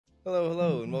Hello,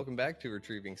 hello, and welcome back to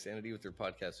Retrieving Sanity with your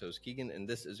podcast host Keegan. And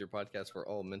this is your podcast for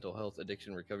all mental health,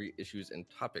 addiction, recovery issues, and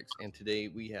topics. And today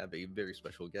we have a very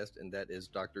special guest, and that is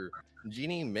Dr.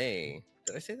 Jeannie May.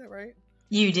 Did I say that right?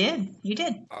 You did. You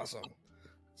did. Awesome.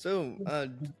 So,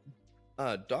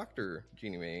 Dr.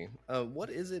 Jeannie May, what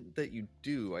is it that you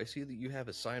do? I see that you have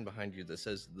a sign behind you that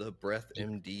says The Breath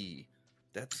MD.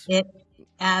 That's It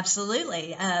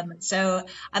absolutely. So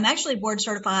I'm actually board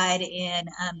certified in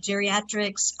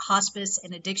geriatrics, hospice,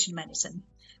 and addiction medicine.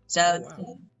 So oh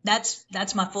wow.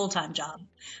 that's my full-time job.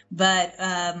 But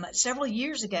several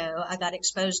years ago, I got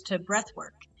exposed to breath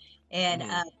work, and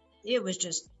it was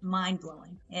just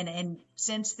mind-blowing. And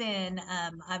since then,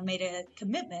 I've made a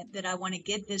commitment that I want to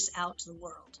get this out to the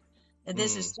world. That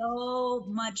this is so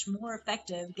much more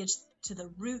effective, gets to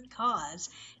the root cause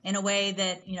in a way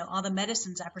that, all the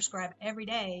medicines I prescribe every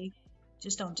day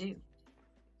just don't do.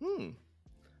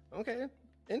 Okay.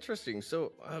 Interesting.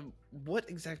 So, what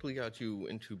exactly got you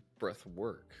into breath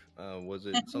work? Was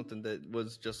it something that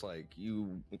was just like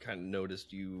you kind of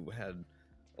noticed you had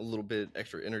a little bit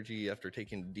extra energy after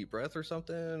taking a deep breath or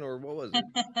something, or what was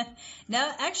it?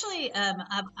 No, actually,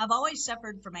 I've always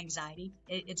suffered from anxiety.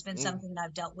 It's been something that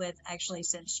I've dealt with actually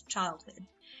since childhood.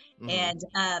 And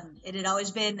it had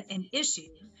always been an issue.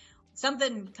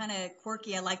 Something kind of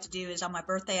quirky I like to do is on my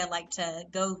birthday, I like to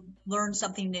go learn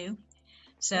something new.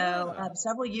 So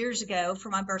several years ago for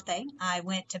my birthday, I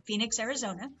went to Phoenix,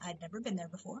 Arizona. I'd never been there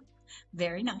before.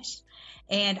 Very nice.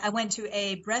 And I went to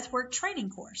a breathwork training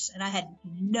course, and I had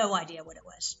no idea what it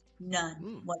was.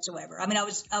 None whatsoever. I mean, I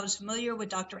was familiar with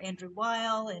Dr. Andrew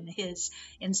Weil and his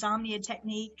insomnia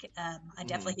technique. I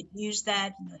definitely had used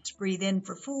that. Let's breathe in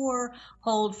for 4,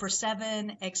 hold for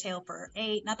 7, exhale for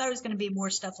 8. And I thought it was going to be more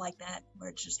stuff like that,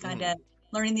 where it's just kind of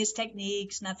learning these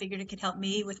techniques. And I figured it could help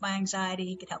me with my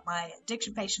anxiety, it could help my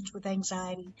addiction patients with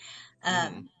anxiety.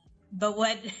 But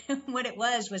what what it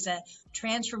was a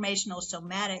transformational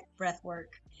somatic breathwork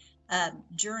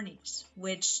journeys,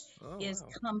 which is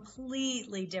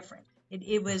completely different.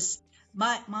 It was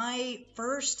my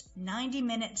first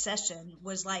 90-minute session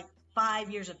was like 5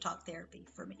 years of talk therapy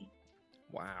for me.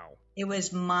 Wow. It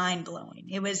was mind blowing.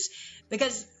 It was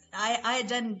because I had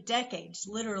done decades,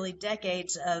 literally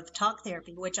decades of talk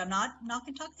therapy, which I'm not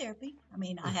knocking talk therapy. I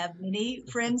mean, I have many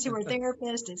friends who are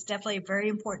therapists. It's definitely a very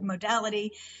important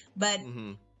modality. But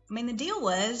I mean, the deal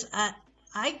was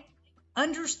I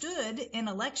understood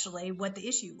intellectually what the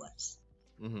issue was.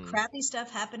 Crappy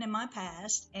stuff happened in my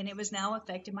past, and it was now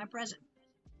affecting my present.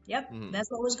 Yep,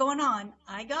 that's what was going on.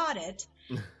 I got it.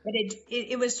 But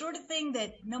it was sort of thing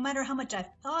that no matter how much I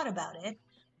thought about it,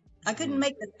 I couldn't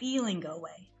make the feeling go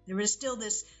away. There was still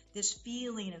this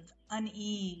feeling of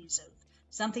unease, of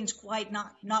something's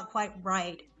not quite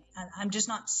right. I'm just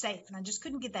not safe, and I just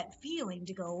couldn't get that feeling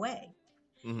to go away.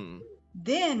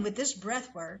 Then with this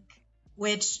breath work,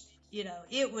 which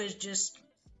it was just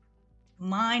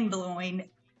mind blowing.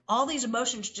 All these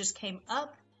emotions just came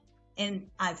up, and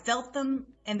I felt them,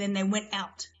 and then they went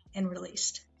out and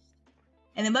released.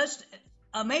 And the most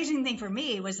amazing thing for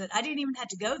me was that I didn't even have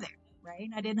to go there. Right?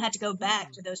 I didn't have to go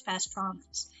back to those past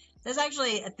traumas. There's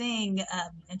actually a thing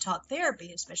in talk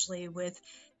therapy, especially with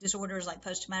disorders like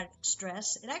post-traumatic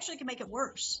stress. It actually can make it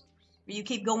worse. You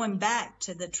keep going back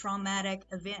to the traumatic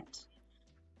event.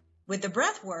 With the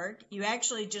breath work, you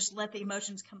actually just let the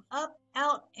emotions come up,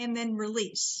 out, and then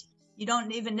release. You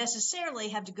don't even necessarily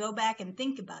have to go back and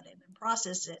think about it and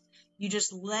process it. You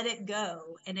just let it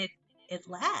go, and it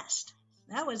lasts.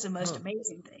 That was the most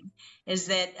amazing thing, is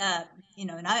that,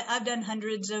 and I've done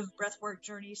hundreds of breathwork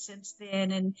journeys since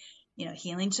then. And,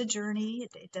 healing's a journey.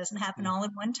 It doesn't happen all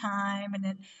in one time, and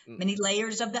then many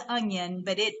layers of the onion.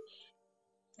 But it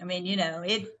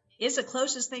is the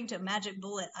closest thing to a magic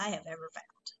bullet I have ever found.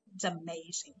 It's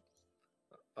amazing.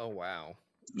 Oh, wow.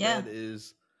 Yeah.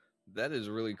 That is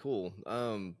really cool.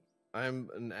 I'm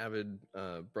an avid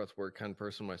breathwork kind of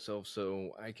person myself,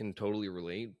 so I can totally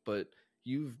relate. But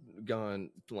you've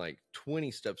gone like 20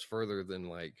 steps further than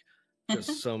like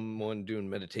just someone doing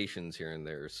meditations here and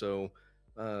there. So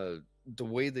the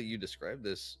way that you describe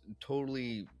this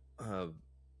totally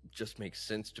just makes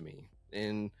sense to me.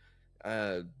 And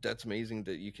that's amazing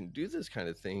that you can do this kind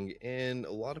of thing. And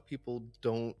a lot of people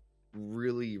don't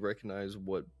really recognize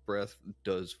what breath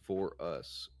does for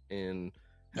us and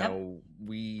how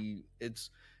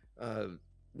it's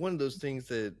one of those things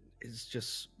that is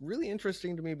just really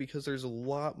interesting to me because there's a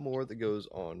lot more that goes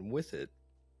on with it.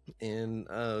 And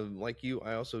like you,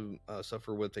 I also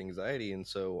suffer with anxiety, and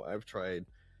so I've tried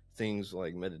things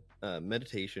like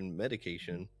meditation,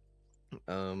 medication,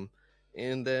 and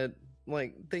that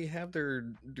like they have their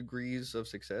degrees of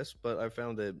success, but I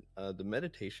found that the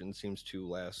meditation seems to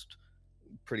last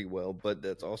pretty well. But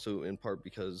that's also in part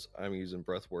because I'm using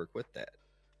breath work with that.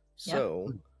 Yep.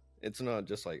 So it's not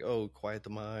just like, oh, quiet the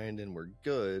mind and we're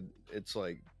good. It's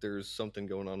like there's something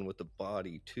going on with the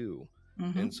body too.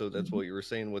 Mm-hmm. And so that's Mm-hmm. what you were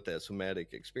saying with that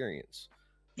somatic experience.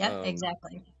 Yep, Um,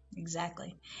 exactly.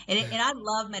 Exactly. And I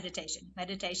love meditation.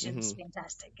 Meditation's mhm.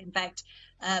 fantastic. In fact,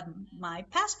 my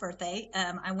past birthday,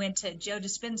 I went to Joe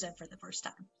Dispenza for the first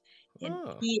time. And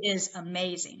Oh. he is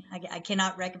amazing. I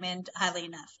cannot recommend highly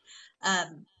enough.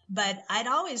 But I'd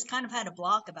always kind of had a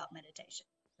block about meditation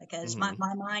because Hmm. my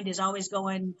mind is always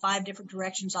going 5 different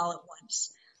directions all at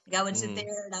once. Like I would sit Hmm.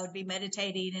 there and I would be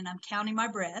meditating and I'm counting my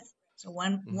breath. So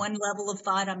Hmm. one level of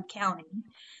thought I'm counting.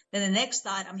 Then the next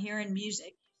thought I'm hearing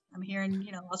music. I'm hearing,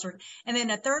 all sorts. And then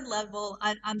a third level,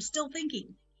 I'm still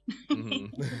thinking. Hmm.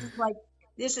 It's like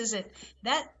this is it.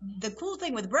 That the cool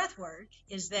thing with breath work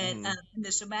is that Hmm. in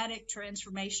the somatic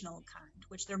transformational kind,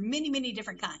 which there are many, many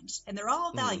different kinds, and they're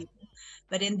all Hmm. valuable,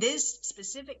 but in this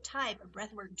specific type of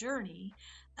breathwork journey,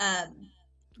 um,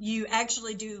 you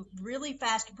actually do really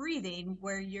fast breathing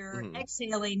where you're Hmm.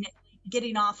 exhaling,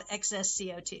 getting off excess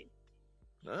CO2.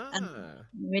 Ah.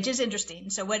 Which is interesting.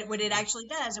 So what it actually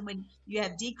does, and when you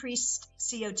have decreased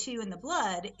CO2 in the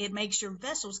blood, it makes your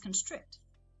vessels constrict.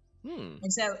 Hmm.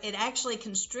 And so it actually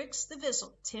constricts the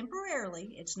vessel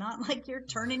temporarily. It's not like you're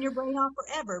turning your brain off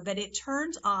forever, but it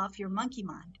turns off your monkey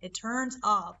mind. It turns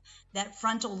off that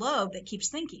frontal lobe that keeps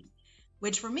thinking,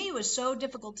 which for me was so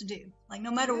difficult to do. Like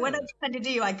no matter what I Yeah. tried to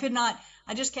do, I could not,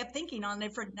 I just kept thinking on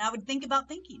different, I would think about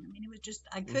thinking. I mean, it was just,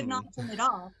 I could not Hmm. turn it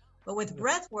off. But with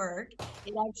breath work,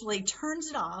 it actually turns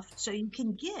it off so you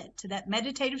can get to that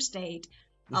meditative state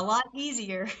a lot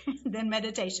easier than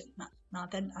meditation.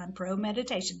 Not that I'm pro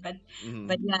meditation, Hmm.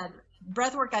 but yeah,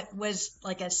 breath work was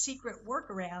like a secret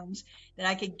workaround that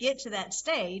I could get to that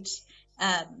state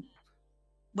um,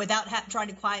 without trying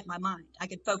to quiet my mind. I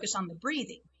could focus on the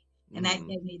breathing, and that Hmm.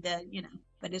 gave me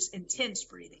but it's intense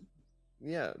breathing.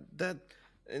 Yeah, that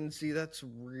and see that's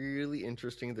really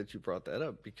interesting that you brought that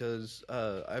up because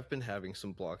I've been having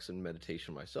some blocks in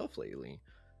meditation myself lately,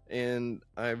 and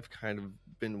I've kind of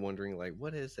been wondering like,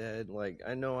 what is that? Like,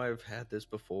 I know I've had this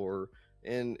before,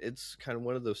 and it's kind of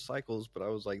one of those cycles. But I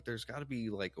was like, there's got to be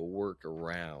like a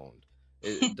workaround.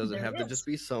 It doesn't There have to just is.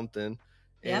 be something.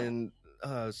 Yep. And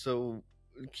so,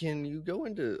 can you go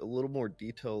into a little more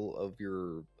detail of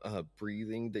your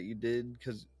breathing that you did?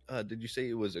 Because did you say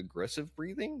it was aggressive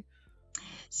breathing?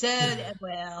 So,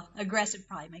 well, aggressive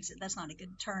probably makes it. That's not a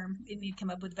good term. You need to come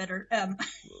up with better,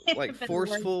 Like better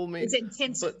word. forceful, It's maybe,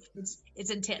 intensive. but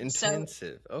It's intense. So,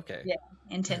 intensive. Okay. yeah,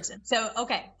 intensive. So,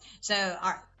 okay. So, all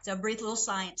right. So, brief little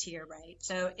science here, right?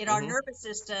 So, in our Mm-hmm. nervous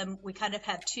system, we kind of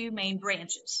have 2 main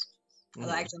branches.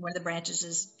 Although Mm-hmm. actually one of the branches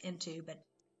is into, but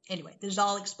anyway, there's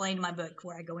all explained in my book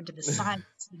where I go into the science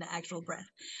and the actual breath.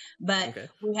 But Okay.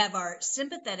 we have our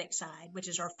sympathetic side, which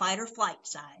is our fight or flight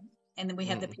side. And then we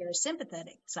have the Mm-hmm.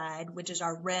 parasympathetic side, which is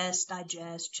our rest,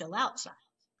 digest, chill out side.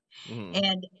 Mm-hmm.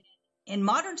 And in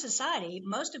modern society,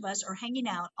 most of us are hanging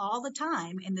out all the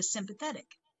time in the sympathetic,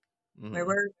 where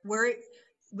Mm-hmm.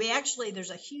 we actually,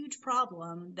 there's a huge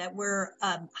problem that we're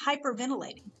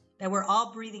hyperventilating, that we're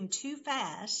all breathing too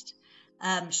fast,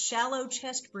 shallow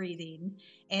chest breathing,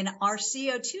 and our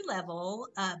CO2 level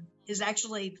is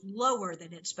actually lower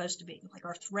than it's supposed to be. Like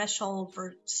our threshold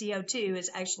for CO2 is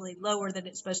actually lower than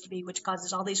it's supposed to be, which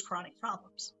causes all these chronic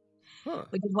problems. Huh.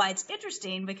 Which is why it's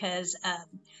interesting because,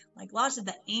 like lots of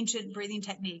the ancient breathing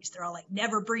techniques, they're all like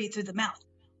never breathe through the mouth,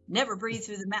 never breathe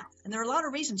through the mouth. And there are a lot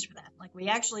of reasons for that. Like we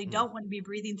actually Mm-hmm. don't want to be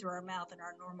breathing through our mouth in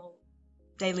our normal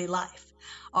daily life.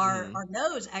 Our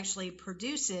nose actually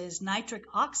produces nitric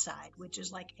oxide, which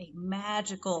is like a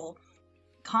magical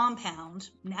compound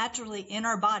naturally in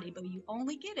our body, but you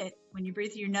only get it when you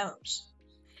breathe through your nose.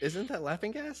 Isn't that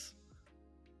laughing gas?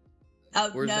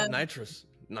 Oh, Or is no. that nitrous?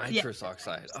 Yeah, Nitrous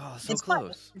oxide. Oh, so it's close.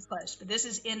 close. It's close, but this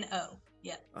is NO.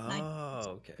 Yep.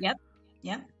 Oh, okay. Yep.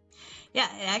 Yep. Yeah.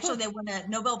 And Huh. actually, they won a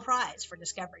Nobel Prize for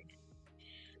discovering it.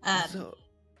 So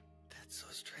that's so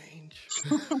strange.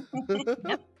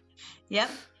 Yep. Yep.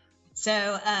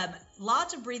 So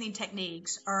lots of breathing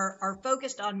techniques are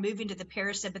focused on moving to the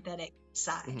parasympathetic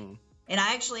side. Mm-hmm. And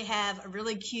I actually have a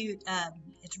really cute,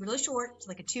 it's really short. It's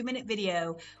like a 2-minute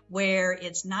video where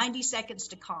it's 90 seconds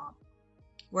to calm.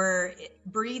 Where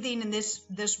breathing in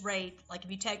this rate, like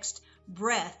if you text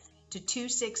breath to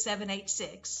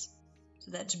 26786,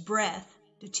 so that's breath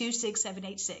to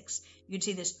 26786, you can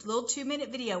see this little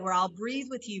 2-minute video where I'll breathe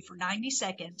with you for 90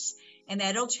 seconds, and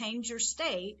that'll change your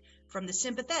state from the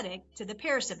sympathetic to the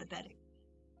parasympathetic.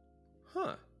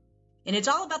 Huh. And it's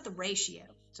all about the ratio.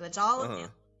 So it's all, Uh-huh.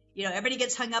 everybody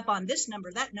gets hung up on this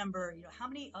number, that number, how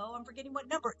many, I'm forgetting what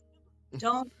number.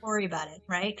 Don't worry about it,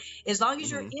 right? As long as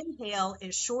your Mm-hmm. inhale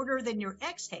is shorter than your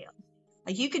exhale,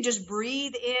 like you could just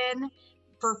breathe in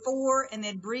for 4 and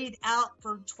then breathe out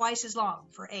for twice as long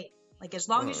for 8. Like as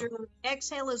long as Uh-huh. your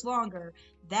exhale is longer,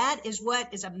 that is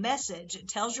what is a message. It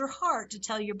tells your heart to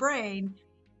tell your brain,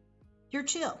 you're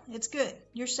chill. It's good.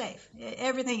 You're safe.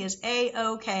 Everything is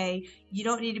A-okay. You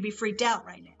don't need to be freaked out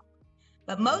right now.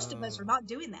 But most of us are not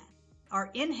doing that. Our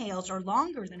inhales are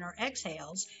longer than our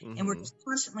exhales, and we're Mm-hmm. just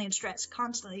constantly in stress,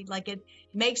 constantly. Like it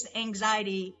makes the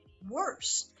anxiety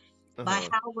worse by Uh-huh.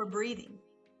 how we're breathing.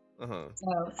 Uh-huh.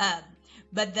 So,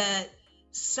 but the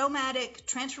somatic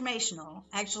transformational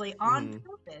actually on Mm-hmm.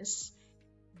 purpose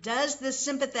does the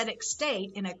sympathetic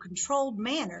state in a controlled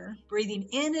manner, breathing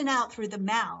in and out through the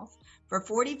mouth for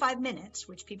 45 minutes,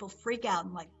 which people freak out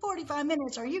and like, 45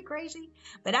 minutes, are you crazy?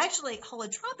 But actually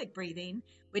holotropic breathing,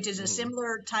 which is a Mm-hmm.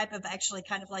 similar type of actually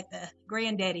kind of like the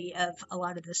granddaddy of a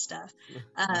lot of this stuff,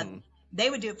 Mm-hmm. they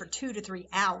would do it for 2 to 3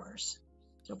 hours.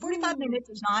 So 45 Woo. minutes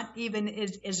is not even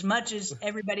as much as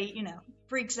everybody,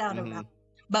 freaks out Mm-hmm. about.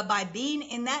 But by being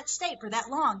in that state for that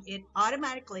long, it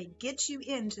automatically gets you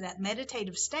into that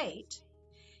meditative state.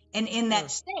 And in Huh.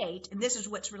 that state, and this is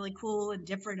what's really cool and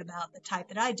different about the type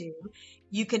that I do,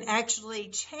 you can actually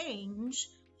change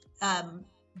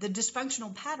the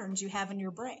dysfunctional patterns you have in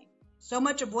your brain. So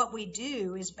much of what we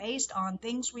do is based on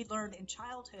things we learned in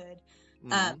childhood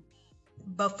Mm-hmm.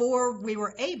 before we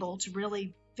were able to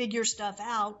really figure stuff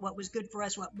out, what was good for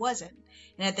us, what wasn't.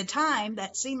 And at the time,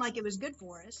 that seemed like it was good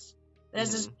for us. But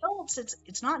as Mm-hmm. adults,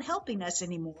 it's not helping us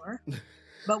anymore,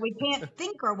 but we can't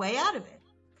think our way out of it.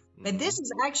 But Mm-hmm. this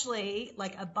is actually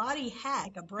like a body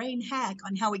hack, a brain hack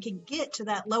on how we can get to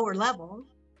that lower level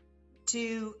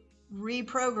to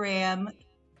reprogram,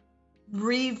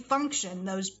 refunction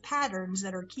those patterns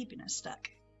that are keeping us stuck.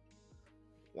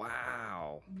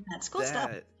 Wow. That's cool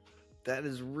stuff. That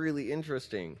is really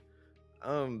interesting.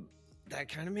 That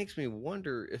kind of makes me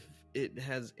wonder if it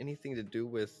has anything to do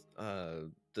with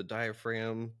the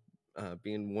diaphragm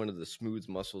being one of the smooth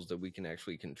muscles that we can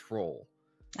actually control.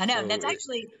 I know. So That's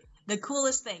actually the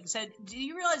coolest thing. So do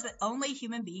you realize that only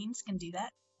human beings can do that?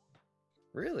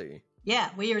 really? Yeah,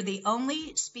 we are the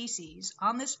only species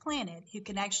on this planet who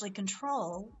can actually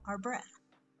control our breath.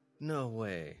 No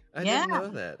way. I Yeah, didn't know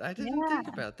that. I didn't think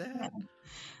about yeah. that.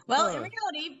 Well, in Huh.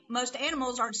 reality, most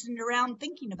animals aren't sitting around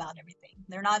thinking about everything.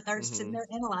 They're sitting Mm-hmm. there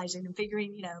analyzing and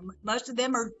figuring, most of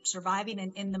them are surviving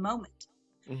in the moment.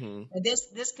 Mm-hmm.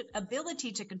 This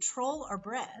ability to control our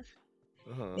breath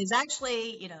Uh-huh. is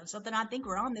actually, something I think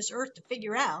we're on this earth to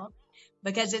figure out,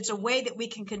 because it's a way that we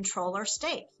can control our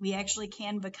state. We actually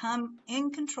can become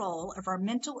in control of our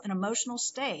mental and emotional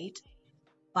state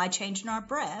by changing our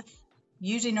breath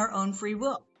using our own free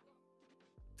will.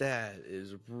 That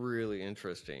is really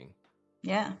interesting.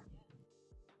 Yeah.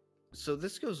 So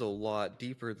this goes a lot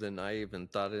deeper than I even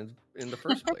thought in the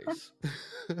first place.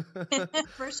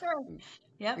 For sure.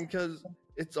 Yep. Because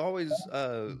it's always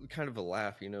kind of a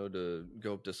laugh, to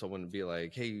go up to someone and be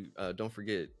like, hey, don't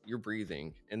forget you're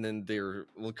breathing, and then they're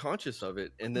conscious of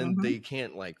it, and then Mm-hmm. they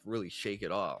can't like really shake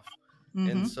it off.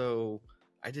 Mm-hmm. And so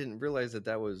I didn't realize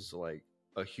that was like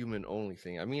a human only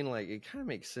thing. I mean, like, it kind of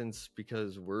makes sense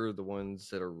because we're the ones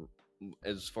that are,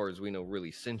 as far as we know,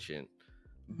 really sentient.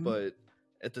 Mm-hmm. But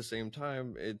at the same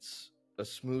time, it's a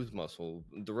smooth muscle.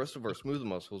 The rest of our smooth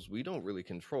muscles we don't really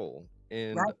control.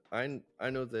 And Right. I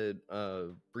know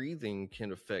that breathing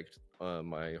can affect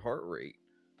my heart rate,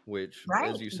 which, Right.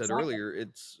 as you said Exactly. earlier,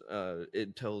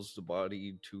 it tells the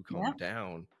body to calm Yeah.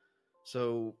 down.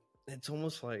 So it's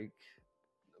almost like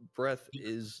breath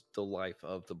is the life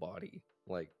of the body,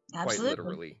 like quite Absolutely.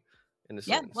 literally, in a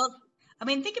Yeah. sense. Well, I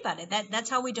mean, think about it. That's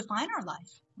how we define our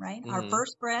life, right? Our Mm-hmm.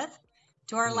 first breath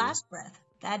to our Mhm. last breath.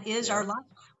 That is our Yeah. life.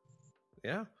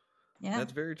 Yeah, Yeah.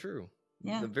 that's very true.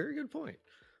 Yeah. A very good point.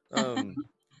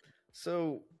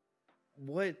 So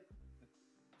what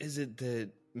is it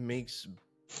that makes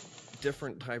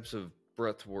different types of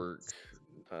breath work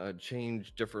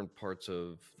change different parts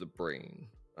of the brain?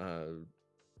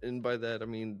 And by that I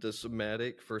mean the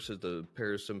somatic versus the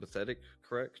parasympathetic,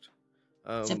 correct?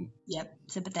 Yep.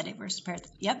 Sympathetic versus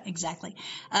parasympathetic. Yep. Exactly.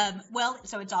 Well,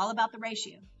 so it's all about the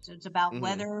ratio. So it's about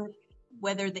Mm-hmm.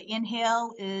 whether the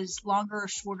inhale is longer or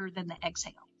shorter than the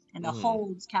exhale, and the Mm-hmm.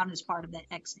 holds count as part of that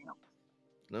exhale.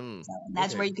 So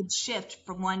that's where Okay. you can shift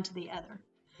from one to the other.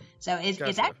 So it's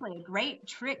Gotcha. actually a great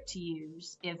trick to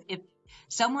use if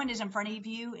someone is in front of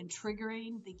you and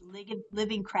triggering the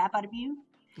living crap out of you.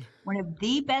 One of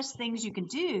the best things you can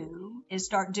do is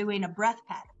start doing a breath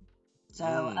pattern.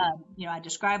 So, Mm. I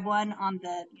described one on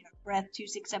the breath 2,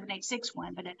 6, 7, 8, 6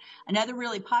 one, but another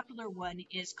really popular one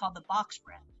is called the box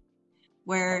breath,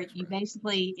 where Box you breath.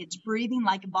 basically, it's breathing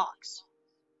like a box.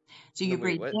 So No, you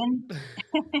wait, breathe what? in,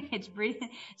 it's breathing.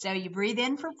 So you breathe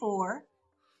in for 4,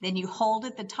 then you hold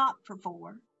at the top for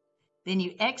 4, then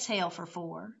you exhale for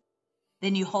 4,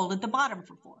 then you hold at the bottom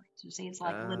for 4. So see, it's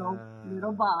like a little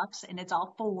Ah. box, and it's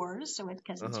all 4s. So it's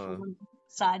because it's Uh-huh. 4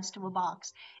 sides to a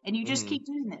box, and you just Mm-hmm. keep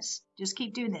doing this. Just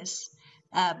keep doing this.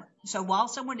 So while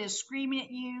someone is screaming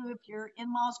at you, if your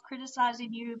in-laws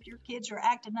criticizing you, if your kids are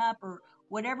acting up, or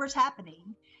whatever's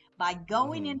happening, by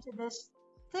going Mm-hmm. into this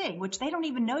thing, which they don't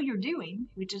even know you're doing,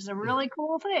 which is a really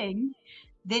cool thing,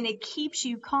 then it keeps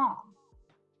you calm.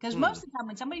 Because Hmm. most of the time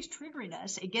when somebody's triggering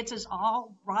us, it gets us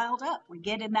all riled up. We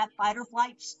get in that fight or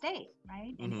flight state,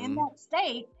 right? And in Mm-hmm. that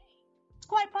state, it's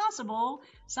quite possible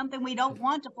something we don't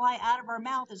want to fly out of our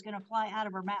mouth is going to fly out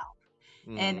of our mouth.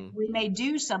 And Mm-hmm. we may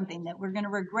do something that we're going to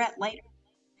regret later.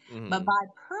 But Mm-hmm. by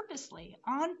purposely,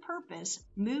 on purpose,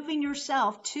 moving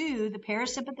yourself to the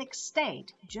parasympathetic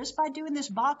state, just by doing this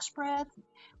box breath,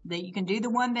 that you can do the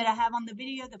one that I have on the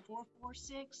video, the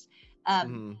 4-4-6,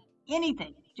 Mm-hmm.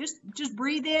 anything. Just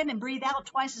breathe in and breathe out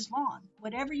twice as long.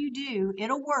 Whatever you do,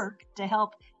 it'll work to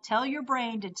help tell your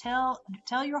brain to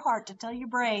tell your heart to tell your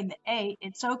brain that, hey,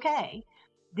 it's okay.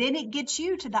 Then it gets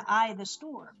you to the eye of the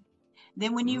storm.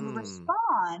 Then when you Mm.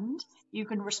 respond, you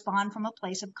can respond from a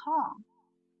place of calm.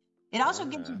 It also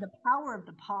gives you Ah. the power of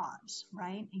the pause,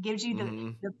 right? It gives you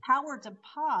Mm-hmm. the power to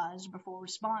pause before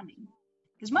responding.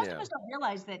 Because most of Yeah. us don't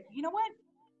realize that, you know what?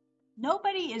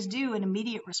 Nobody is due an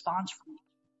immediate response from you.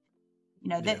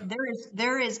 Yeah. That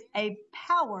there is a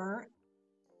power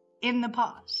in the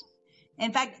pause.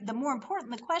 In fact, the more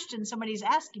important the question somebody's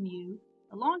asking you,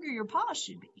 the longer your pause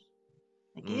should be.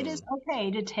 Like, it is Mm.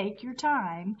 okay to take your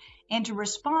time and to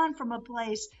respond from a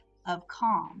place of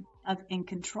calm, of in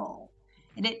control.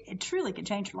 And it truly can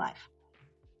change your life.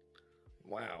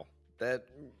 Wow. That,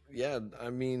 yeah, I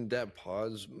mean, that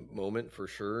pause moment for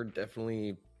sure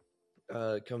definitely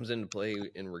comes into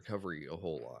play in recovery a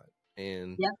whole lot.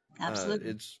 And Yep, absolutely.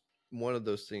 it's one of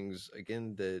those things,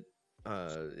 again, that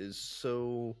is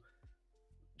so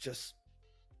just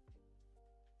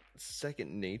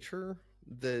second nature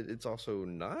that it's also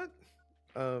not.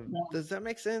 Yeah. Does that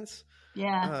make sense?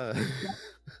 Yeah. Uh, Yeah.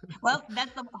 Well,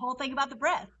 that's the whole thing about the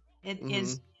breath. It mm-hmm.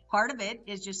 is part of it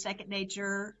is just second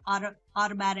nature,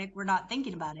 automatic. We're not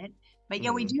thinking about it, but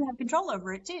yeah, we Mm-hmm. do have control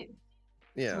over it too.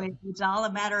 So Yeah. it's all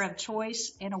a matter of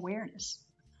choice and awareness.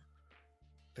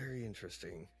 Very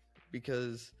interesting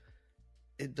because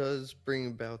it does bring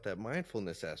about that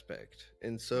mindfulness aspect.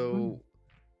 And Mhm. so,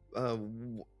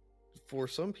 for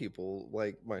some people,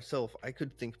 like myself, I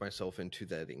could think myself into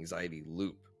that anxiety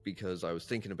loop because I was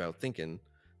thinking about thinking.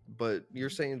 But you're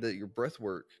saying that your breath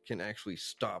work can actually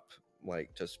stop,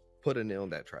 like, just put a nail in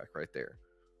that track right there.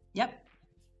 Yep.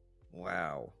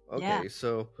 Wow. Yeah. Okay.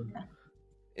 So, Yeah.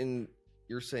 in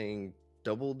you're saying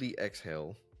double the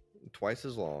exhale, twice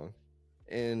as long,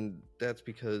 and that's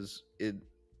because it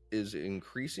is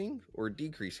increasing or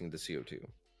decreasing the CO2.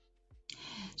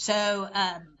 So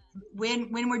when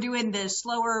we're doing the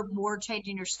slower, more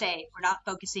changing your state, we're not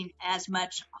focusing as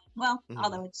much. Well, Mm-hmm.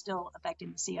 although it's still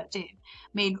affecting the CO2. I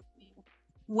mean,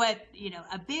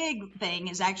 a big thing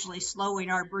is actually slowing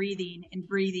our breathing and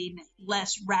breathing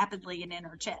less rapidly and in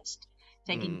our chest,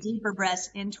 taking Mm-hmm. deeper breaths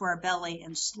into our belly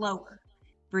and slower,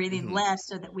 breathing Mm-hmm. less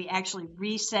so that we actually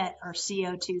reset our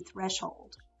CO2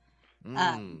 threshold.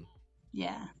 Mm.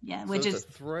 Yeah, yeah, So which it's a is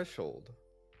threshold.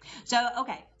 so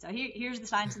okay. So here's the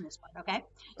science in this one. Okay,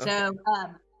 so Okay.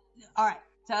 all right.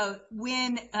 So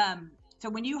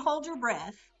when you hold your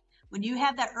breath, when you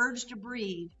have that urge to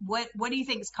breathe, what do you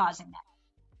think is causing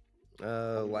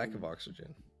that? Lack of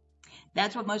oxygen.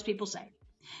 That's what most people say.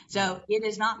 Mm-hmm. So it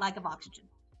is not lack of oxygen.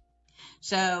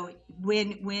 So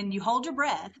when you hold your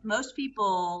breath, most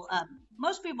people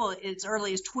as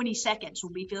early as 20 seconds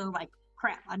will be feeling like,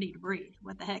 crap, I need to breathe.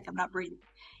 What the heck? I'm not breathing.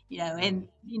 Mm-hmm. And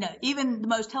even the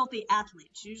most healthy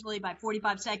athletes, usually by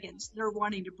 45 seconds, they're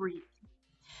wanting to breathe.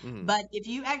 Mm-hmm. But if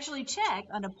you actually check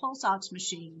on a pulse ox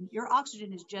machine, your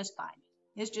oxygen is just fine.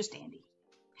 It's just dandy.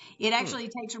 It actually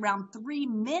takes around 3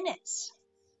 minutes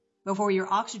before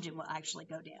your oxygen will actually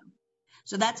go down.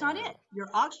 So that's not it. Wow. Your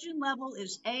oxygen level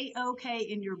is A-OK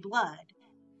in your blood.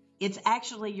 It's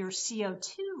actually your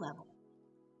CO2 level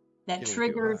that Getting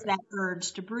too triggers high. that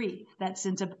urge to breathe. That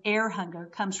sense of air hunger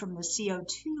comes from the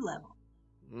CO2 level.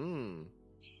 Mm.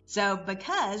 So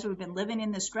because we've been living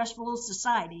in this stressful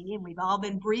society and we've all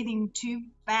been breathing too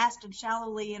fast and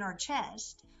shallowly in our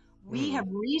chest, we Mm. have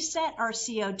reset our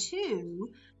CO2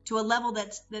 to a level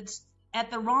that's at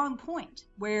the wrong point,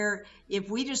 where if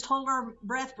we just hold our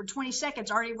breath for 20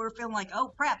 seconds, already we're feeling like,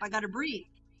 oh crap, I got to breathe.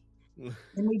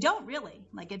 And we don't really.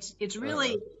 Like it's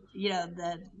really,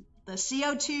 the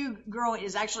CO2 girl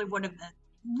is actually one of the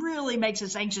really makes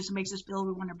us anxious and makes us feel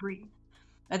we want to breathe.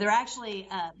 But they're actually,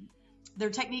 their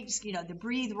techniques, the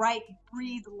breathe right,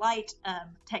 breathe light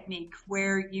technique,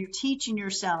 where you're teaching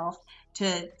yourself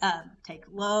to take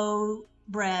low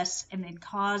breaths and then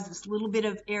cause this little bit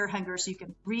of air hunger so you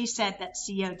can reset that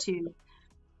CO2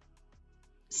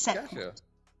 set point.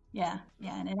 Yeah.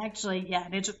 And it actually,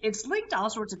 and it's linked to all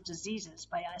sorts of diseases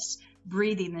by us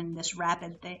breathing in this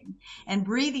rapid thing. And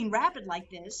breathing rapid like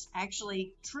this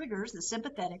actually triggers the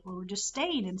sympathetic, where we're just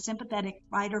staying in sympathetic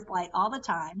fight or flight all the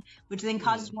time, which then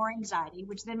causes more anxiety,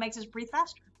 which then makes us breathe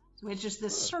faster. So it's just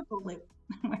this circle loop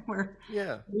where we're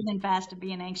breathing fast and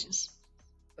being anxious.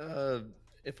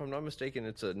 If I'm not mistaken,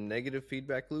 it's a negative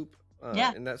feedback loop.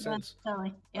 In that sense.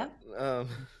 Totally. Yeah.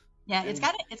 It's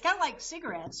kind of like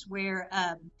cigarettes, where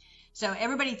so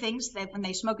everybody thinks that when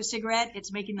they smoke a cigarette,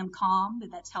 it's making them calm,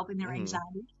 that's helping their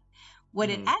anxiety. What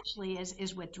it actually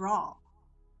is withdrawal.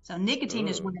 So nicotine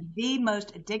is one of the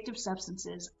most addictive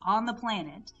substances on the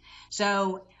planet.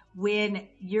 So when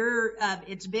you're,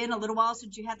 it's been a little while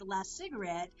since you had the last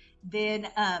cigarette, then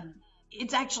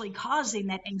it's actually causing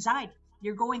that anxiety.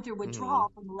 You're going through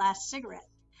withdrawal from the last cigarette.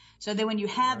 So then when you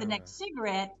have the next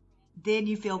cigarette, then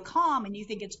you feel calm and you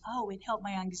think it helped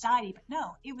my anxiety, but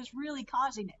no, it was really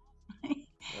causing it.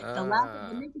 The lack of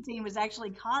the nicotine was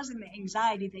actually causing the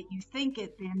anxiety that you think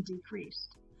it then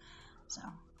decreased. So.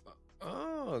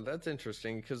 Oh, that's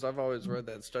interesting, because I've always read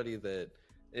that study that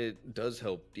it does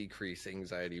help decrease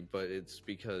anxiety, but it's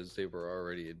because they were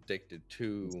already addicted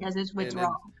to. Because it's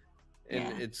withdrawal.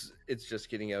 And it's just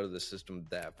getting out of the system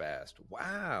that fast.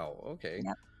 Wow. Okay.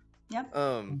 Yep.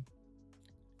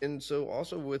 And so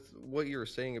also with what you were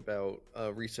saying about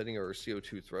resetting our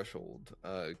CO2 threshold,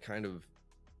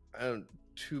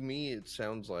 to me, it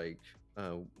sounds like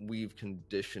we've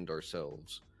conditioned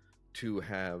ourselves to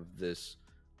have this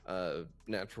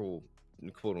natural,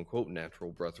 quote unquote,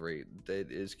 natural breath rate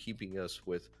that is keeping us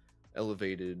with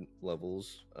elevated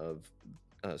levels of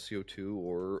CO2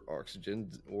 or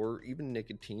oxygen or even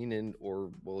nicotine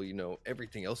or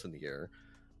everything else in the air.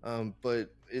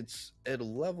 But it's at a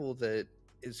level that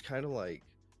is kind of like,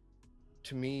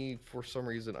 to me, for some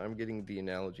reason, I'm getting the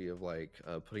analogy of like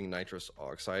putting nitrous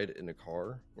oxide in a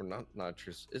car, or not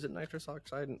nitrous. Is it nitrous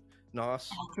oxide?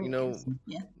 NOS,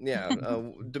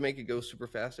 to make it go super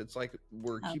fast. It's like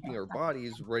we're keeping our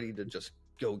bodies ready to just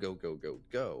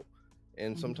go.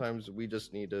 And sometimes we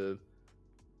just need to,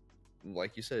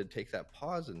 like you said, take that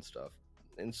pause and stuff.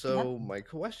 And so my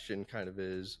question kind of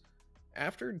is,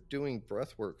 after doing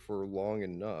breath work for long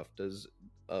enough, does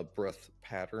a breath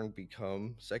pattern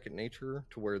become second nature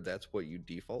to where that's what you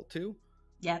default to?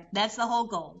 Yeah, that's the whole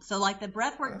goal. So like the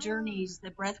breathwork journeys,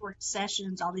 the breathwork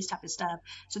sessions, all these type of stuff.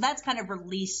 So that's kind of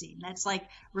releasing. That's like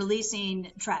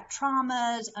releasing trapped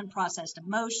traumas, unprocessed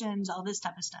emotions, all this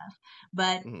type of stuff.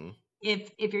 But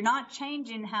if you're not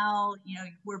changing how,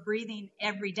 we're breathing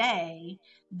every day,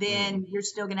 then you're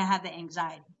still going to have the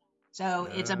anxiety. So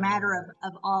it's a matter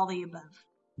of all the above.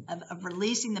 Of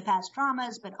releasing the past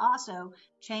traumas, but also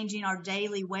changing our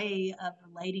daily way of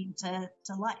relating to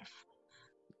life.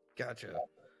 Gotcha.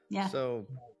 Yeah. So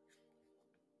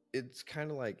it's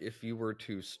kind of like if you were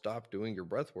to stop doing your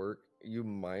breath work, you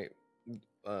might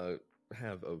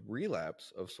have a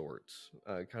relapse of sorts.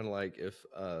 Kind of like if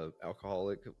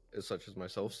alcoholic, such as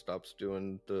myself, stops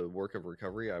doing the work of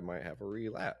recovery, I might have a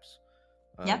relapse.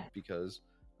 Because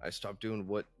I stopped doing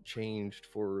what changed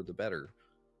for the better.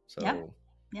 So.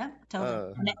 Yeah,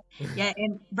 totally.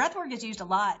 And breath work is used a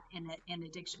lot in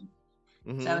addiction.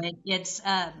 So it's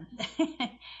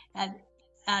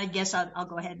I guess I'll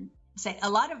go ahead and say a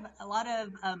lot of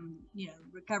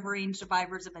recovering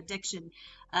survivors of addiction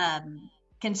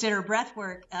consider breath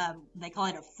work, they call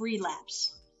it a free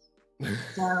lapse.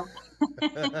 So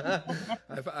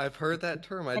I've heard that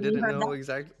term. I didn't know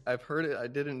exactly. I've heard it. I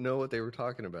didn't know what they were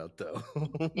talking about though.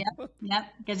 Yep.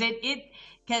 Because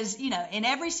in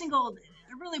every single,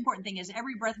 a really important thing is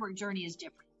every breathwork journey is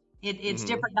different. It's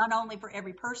different not only for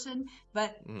every person,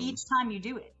 but each time you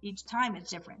do it, each time it's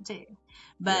different too.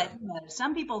 But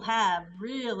some people have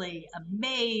really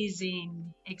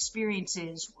amazing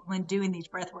experiences when doing these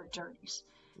breathwork journeys.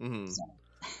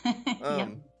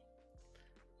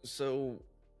 So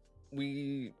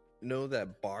we know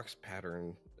that box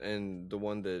pattern, and the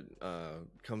one that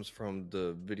comes from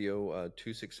the video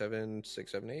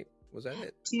 267678, was that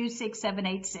it?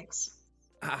 26786.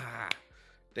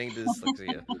 Dang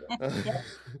dyslexia.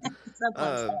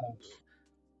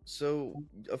 So,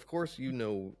 of course, you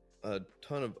know a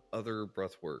ton of other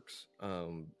breath works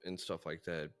and stuff like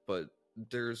that, but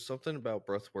there's something about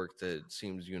breath work that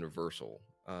seems universal.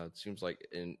 It seems like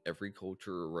in every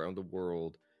culture around the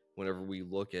world, whenever we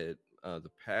look at the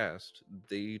past,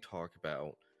 they talk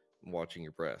about watching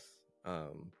your breath. Yeah.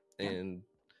 And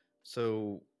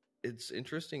so it's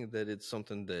interesting that it's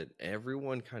something that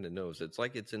everyone kind of knows. It's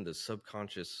like it's in the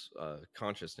subconscious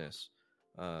consciousness.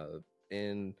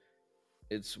 And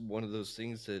it's one of those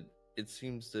things that it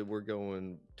seems that we're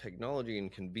going technology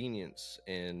and convenience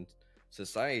and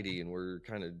society, and we're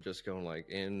kind of just going like,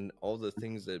 and all the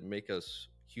things that make us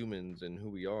humans and who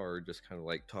we are, just kind of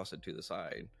like toss it to the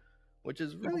side, which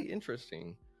is Yeah. really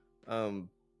interesting. um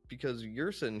because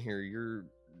you're sitting here, you're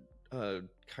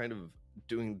kind of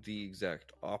doing the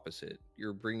exact opposite.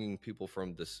 You're bringing people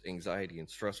from this anxiety and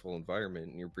stressful environment,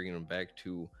 and you're bringing them back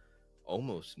to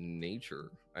almost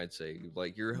nature. I'd say,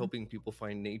 like, you're helping people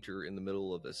find nature in the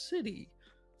middle of a city.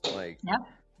 Like, Yep. Yep.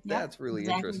 that's really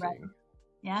Exactly right. interesting.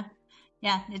 Yeah.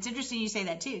 Yeah. It's interesting you say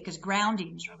that too, because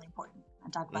grounding is really important. I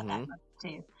talk about that Mm-hmm.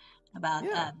 too, about,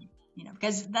 Yeah.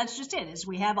 because that's just it, is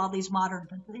we have all these modern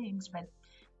things, but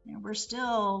we're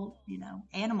still,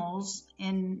 animals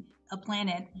in a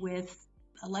planet with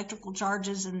electrical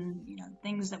charges and,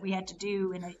 things that we had to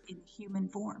do in human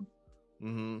form.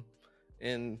 Mm-hmm.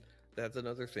 And that's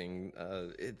another thing.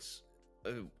 It's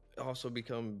also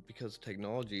become, because of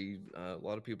technology, a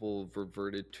lot of people have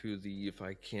reverted to the "if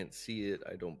I can't see it,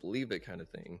 I don't believe it" kind of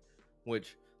thing.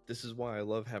 Which, this is why I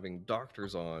love having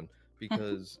doctors on,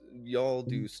 because y'all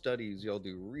do studies, y'all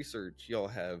do research, y'all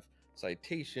have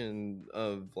citation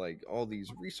of like all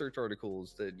these research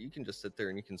articles that you can just sit there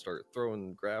and you can start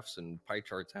throwing graphs and pie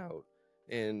charts out,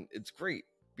 and it's great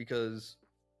because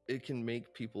it can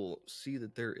make people see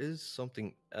that there is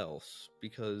something else.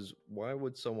 Because why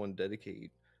would someone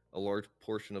dedicate a large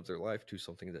portion of their life to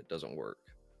something that doesn't work?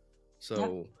 Yep.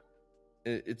 So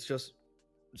it's just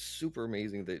super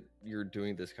amazing that you're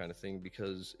doing this kind of thing,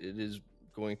 because it is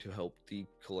going to help the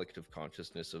collective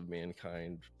consciousness of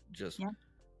mankind just Yep.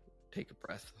 take a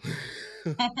breath.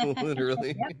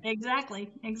 Literally. Yep.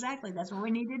 Exactly. That's what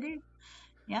we need to do.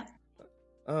 Yep.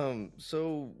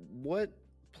 So what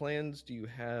plans do you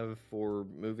have for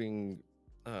moving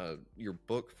your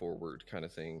book forward, kind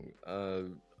of thing?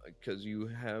 Because you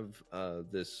have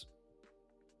this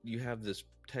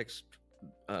text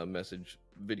message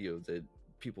video that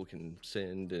people can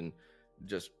send and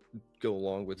just go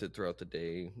along with it throughout the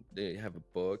day. They have a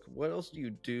book. What else do you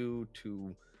do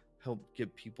to help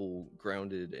get people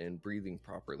grounded and breathing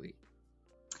properly?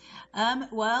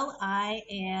 Well, I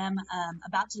am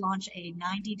about to launch a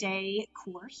 90-day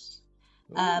course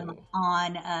Oh,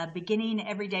 on beginning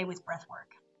every day with breath work.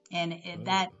 And oh,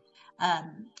 that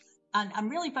um, I'm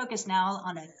really focused now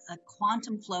on a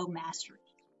quantum flow mastery.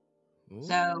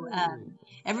 So oh.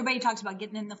 everybody talks about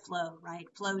getting in the flow, right?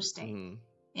 Flow state. Mm-hmm.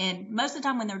 And most of the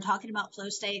time when they're talking about flow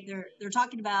state, they're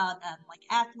talking about like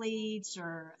athletes,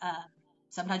 or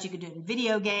sometimes you could do it in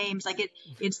video games. Like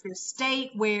it's this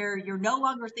state where you're no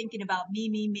longer thinking about me,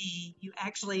 me, me. You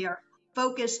actually are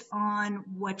focused on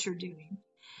what you're doing.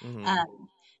 Mm-hmm.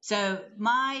 So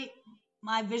my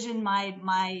vision,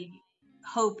 my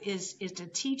hope is to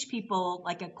teach people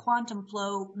like a quantum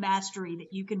flow mastery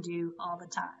that you can do all the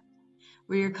time,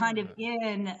 where you're kind of Ah.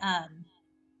 in, I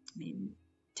mean,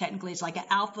 technically it's like an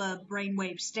alpha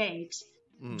brainwave state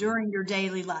Mm. during your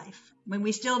daily life. When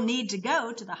we still need to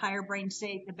go to the higher brain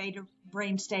state, the beta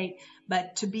brain state,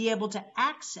 but to be able to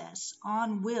access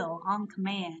on will, on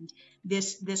command,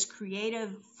 this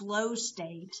creative flow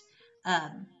state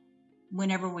um,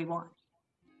 whenever we want.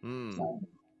 Mm. So,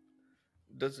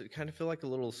 Does it kind of feel like a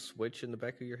little switch in the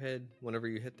back of your head whenever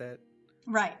you hit that?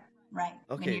 right, right.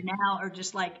 When you Okay. now are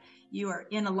just like, you are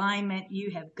in alignment, you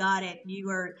have got it. You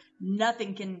are,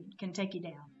 nothing can take you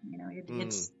down. Mm.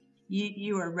 It's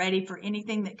you are ready for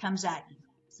anything that comes at you.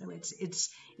 So it's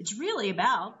really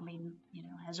about, I mean,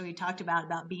 as we talked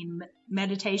about being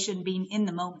meditation, being in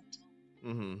the moment.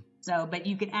 Mm-hmm. So, but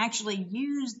you can actually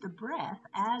use the breath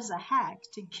as a hack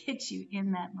to get you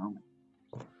in that moment.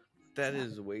 That So,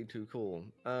 is way too cool.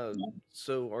 yeah.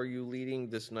 So are you leading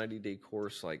this 90-day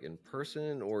course like in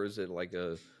person, or is it like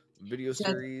a video So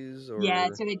series, yeah,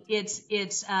 or so it's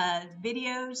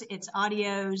videos, it's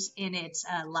audios, and it's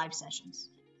live sessions.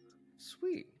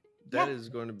 sweet? That Yeah. is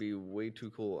going to be way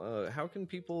too cool. How can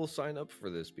people sign up for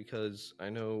this? Because I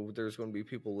know there's going to be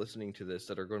people listening to this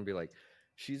that are going to be like,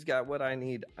 she's got what I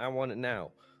need. I want it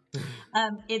now.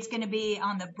 It's going to be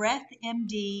on the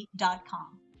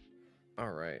breathmd.com.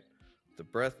 All right.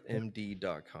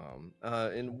 Thebreathmd.com.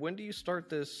 And when do you start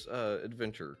this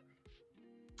adventure?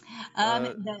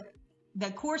 Uh,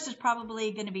 The course is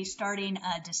probably going to be starting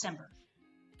December.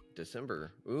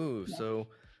 December. Ooh, Yeah, so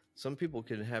some people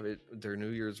could have it their New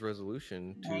Year's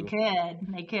resolution they to could.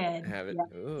 They could. have it. Yeah.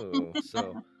 Oh,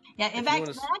 so Yeah. In if you fact,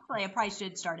 want to, actually, I probably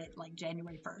should start it like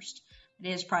January 1st. It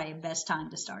is probably the best time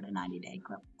to start a 90-day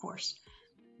course.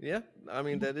 yeah, I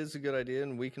mean that is a good idea,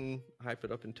 and we can hype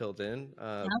it up until then.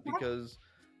 Okay. Because,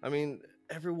 I mean,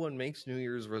 everyone makes New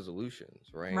Year's resolutions,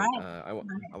 right? Right. I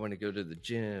want to go to the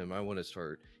gym. I want to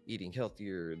start eating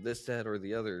healthier. This, that, or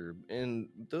the other, and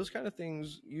those kind of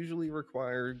things usually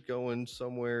require going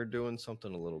somewhere, doing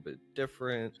something a little bit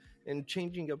different, and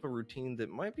changing up a routine that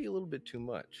might be a little bit too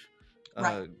much.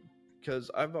 Right. Because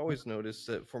I've always noticed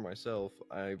that for myself,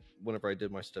 whenever I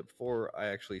did my step 4, I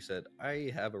actually said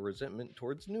I have a resentment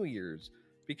towards New Year's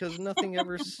because nothing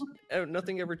ever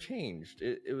changed.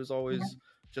 It was Yeah. always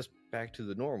just back to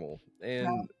the normal.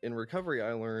 Right. And in recovery,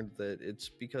 I learned that it's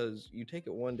because you take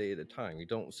it one day at a time. You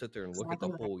don't sit there and look at the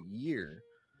Exactly right. whole year.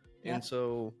 And Yep.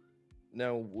 so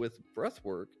now with breath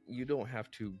work, you don't have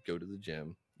to go to the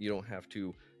gym. You don't have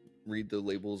to read the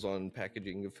labels on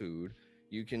packaging of food.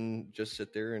 You can just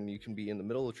sit there and you can be in the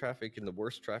middle of traffic in the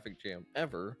worst traffic jam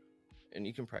ever, and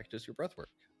you can practice your breath work.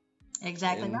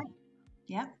 Exactly And right.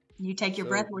 Yep. You take your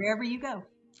breath so, wherever you go.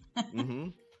 mm-hmm.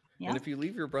 And Yep. if you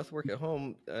leave your breath work at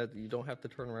home, you don't have to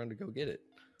turn around to go get it.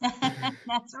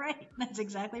 That's right. That's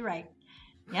exactly right.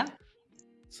 Yep.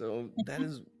 So that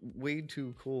is way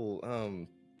too cool.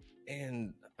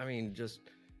 And I mean, just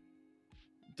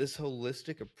this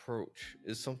holistic approach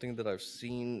is something that I've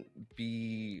seen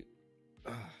be.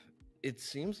 Uh, it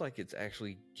seems like it's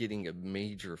actually getting a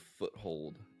major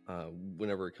foothold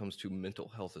whenever it comes to mental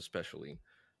health, especially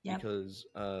Yep. because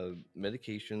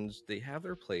medications, they have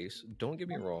their place. Don't get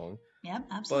me Yep. wrong, Yep.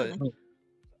 but Absolutely.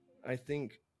 I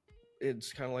think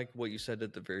it's kind of like what you said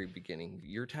at the very beginning.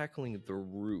 You're tackling the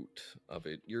root of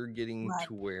it. You're getting Right.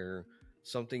 to where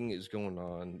something is going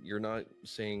on. You're not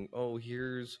saying, "Oh,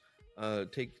 here's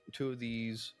take 2 of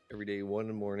these every day, one in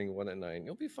the morning, one at night.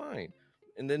 You'll be fine."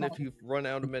 And then Right. if you've run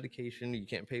out of medication, you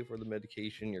can't pay for the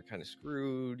medication, you're kind of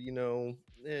screwed,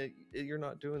 you're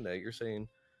not doing that. You're saying,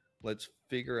 "Let's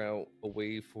figure out a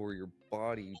way for your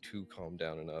body to calm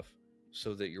down enough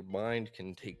so that your mind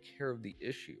can take care of the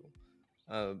issue."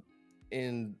 Uh,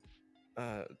 and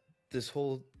uh, this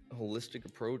whole holistic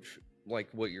approach, like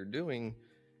what you're doing,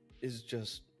 is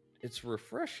just, it's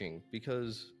refreshing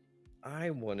because I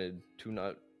wanted to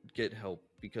not get help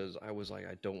because I was like,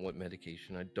 I don't want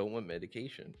medication. I don't want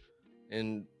medication.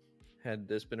 And had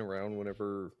this been around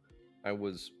whenever I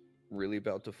was really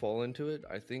about to fall into it,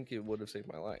 I think it would have saved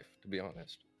my life, to be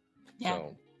honest. Yeah.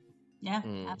 So, Yeah.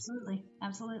 mm, Absolutely.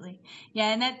 Absolutely.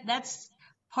 Yeah. And that's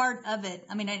part of it.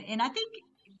 I mean, and I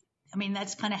mean,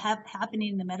 that's kind of happening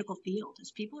in the medical field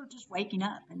as people are just waking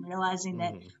up and realizing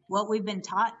that mm-hmm, what we've been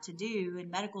taught to do in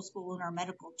medical school and our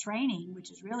medical training,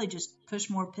 which is really just push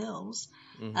more pills,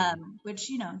 mm-hmm, which,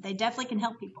 they definitely can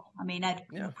help people. I mean,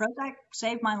 yeah, Prozac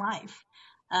saved my life.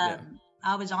 yeah,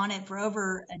 I was on it for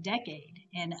over a decade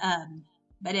and,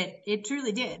 but it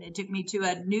truly did. It took me to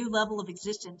a new level of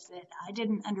existence that I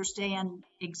didn't understand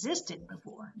existed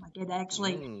before. Like it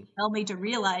actually mm, helped me to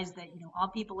realize that, all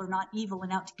people are not evil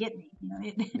and out to get me.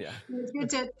 It yeah, was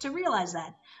good to realize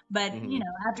that. But, mm-hmm,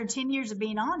 after 10 years of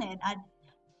being on it,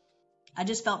 I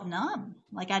just felt numb.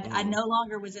 Like I mm-hmm, no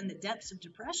longer was in the depths of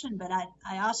depression, but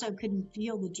I also couldn't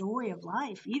feel the joy of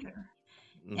life either.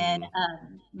 And mm-hmm, I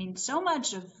mean, so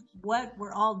much of what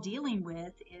we're all dealing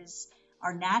with is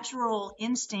our natural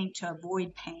instinct to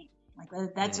avoid pain.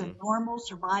 Like that's a mm-hmm, normal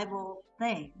survival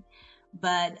thing.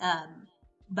 But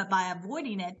by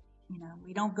avoiding it,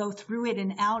 we don't go through it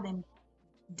and out and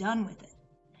done with it.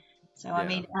 So I yeah,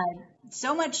 mean,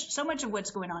 so much of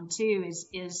what's going on too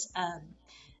is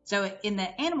so in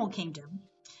the animal kingdom,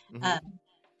 mm-hmm, um,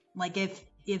 like if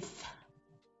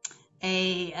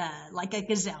a like a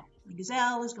gazelle. The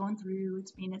gazelle is going through,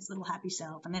 it's being its little happy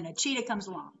self, and then a cheetah comes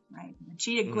along, right? And the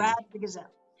cheetah mm-hmm, grabs the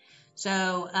gazelle.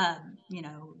 So,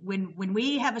 when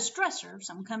we have a stressor, if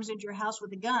someone comes into your house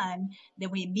with a gun,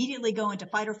 then we immediately go into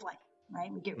fight or flight,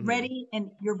 right? We get mm-hmm, ready,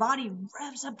 and your body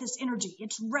revs up this energy.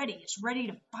 It's ready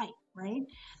to fight, right?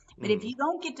 But if mm-hmm, you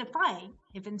don't get to fight,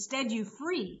 if instead you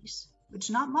freeze, which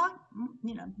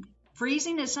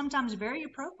freezing is sometimes very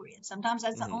appropriate. Sometimes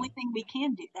that's the mm-hmm, only thing we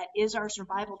can do. That is our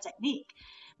survival technique.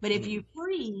 But if mm-hmm, you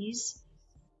freeze,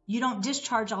 you don't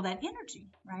discharge all that energy,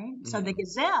 right? So the mm-hmm,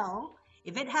 gazelle,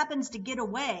 if it happens to get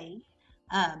away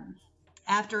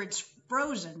after it's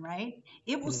frozen, right,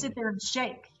 it will mm-hmm. sit there and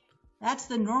shake. That's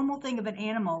the normal thing of an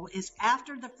animal is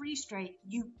after the freeze state,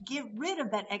 you get rid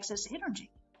of that excess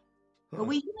energy. But Huh.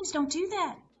 we humans don't do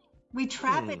that. We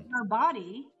trap it in our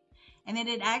body, and then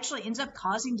it actually ends up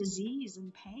causing disease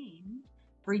and pain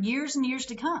for years and years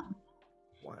to come.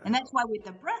 Wow. And that's why with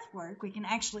the breath work, we can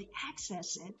actually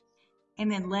access it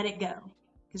and then let it go.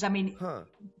 Because, I mean,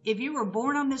 if you were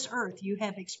born on this earth, you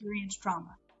have experienced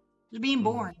trauma. Just being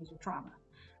born is a trauma.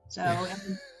 So, I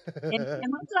mean,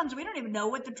 and most times we don't even know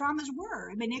what the traumas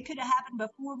were. I mean, it could have happened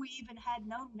before we even had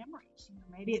known memories. You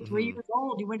know, maybe at 3 years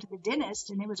old, you went to the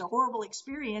dentist and it was a horrible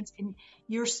experience, and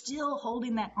you're still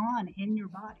holding that on in your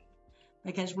body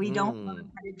because we don't know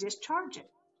how to discharge it.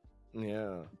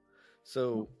 Yeah.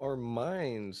 So our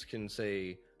minds can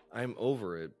say, I'm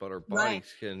over it, but our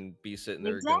bodies can be sitting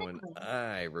there going,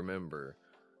 I remember.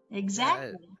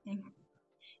 Exactly.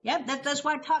 Yeah, that's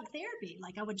why I talk therapy.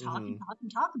 Like I would talk and talk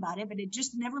and talk about it, but it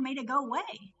just never made it go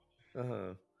away.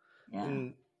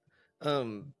 Yeah.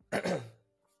 And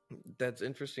that's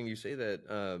interesting you say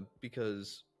that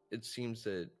because it seems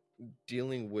that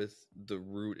dealing with the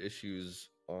root issues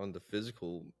on the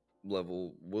physical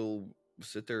level will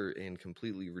sit there and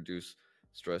completely reduce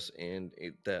stress and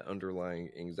that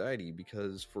underlying anxiety.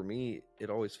 Because for me,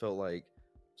 it always felt like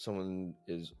someone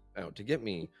is out to get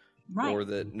me. Right. Or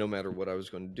that no matter what I was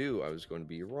going to do, I was going to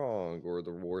be wrong, or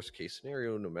the worst case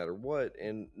scenario, no matter what.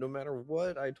 And no matter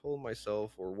what I told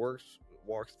myself or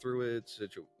walked through it,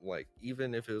 like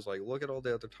even if it was like, look at all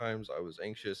the other times I was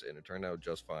anxious and it turned out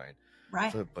just fine.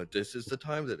 Right. But this is the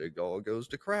time that it all goes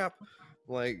to crap.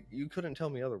 Like you couldn't tell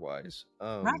me otherwise.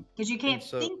 Right, because you can't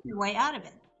think your way out of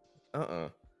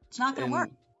it. It's not going to work.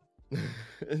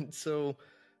 And so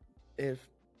if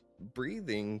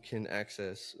breathing can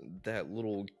access that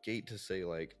little gate to say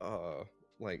like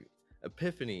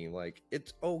epiphany, like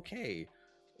it's okay.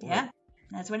 Yeah,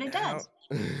 that's what it does.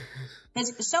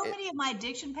 Because so many of my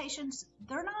addiction patients,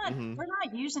 they're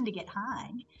not using to get high.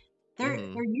 They're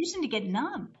using to get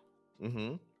numb.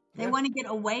 They want to get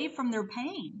away from their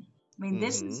pain. I mean,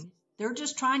 they're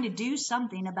just trying to do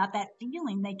something about that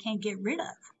feeling they can't get rid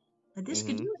of. But this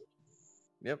could do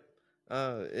it. Yep.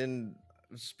 And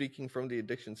speaking from the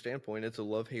addiction standpoint, it's a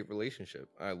love-hate relationship.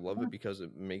 I love it because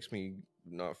it makes me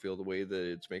not feel the way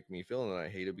that it's making me feel, and I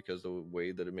hate it because the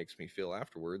way that it makes me feel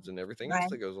afterwards and everything else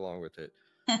that goes along with it.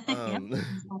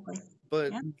 Exactly.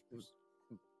 But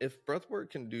if breathwork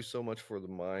can do so much for the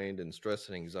mind and stress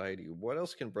and anxiety, what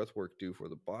else can breathwork do for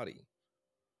the body?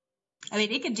 I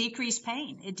mean, it can decrease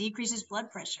pain. It decreases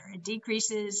blood pressure. It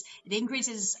increases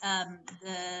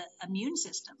the immune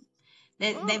system.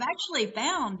 They've actually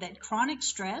found that chronic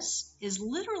stress is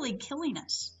literally killing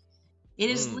us.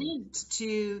 It is linked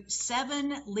to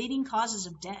 7 leading causes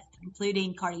of death,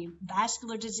 including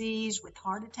cardiovascular disease with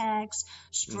heart attacks,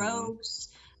 strokes,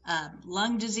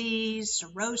 lung disease,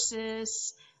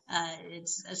 cirrhosis.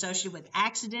 It's associated with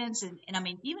accidents and I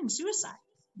mean, even suicide.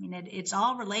 I mean, it's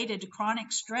all related to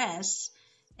chronic stress.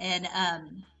 And I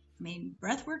mean,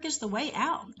 breath work is the way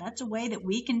out. That's a way that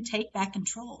we can take back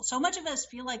control. So much of us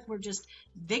feel like we're just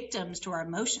victims to our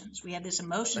emotions. We have this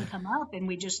emotion come up and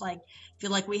we just like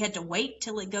feel like we had to wait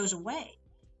till it goes away.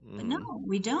 But no,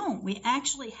 we don't. We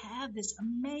actually have this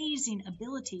amazing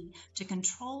ability to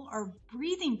control our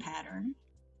breathing pattern,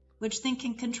 which then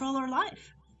can control our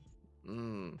life.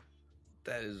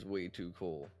 That is way too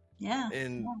cool. Yeah,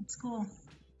 it's cool.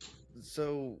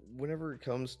 So whenever it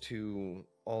comes to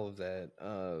all of that,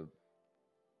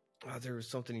 there was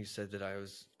something you said that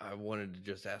I wanted to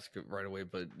just ask it right away,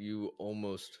 but you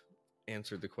almost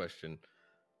answered the question.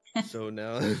 So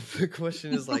now the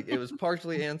question is like, it was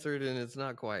partially answered and it's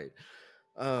not quite.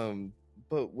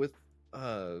 But with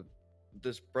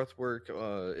this breath work,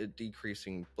 it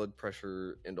decreasing blood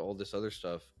pressure and all this other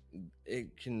stuff,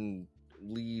 it can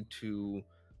lead to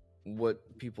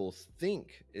what people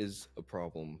think is a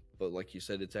problem, but like you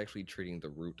said, it's actually treating the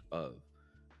root of.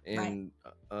 And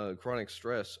chronic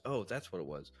stress, that's what it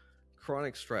was.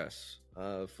 Chronic stress,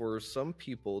 for some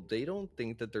people, they don't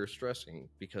think that they're stressing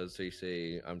because they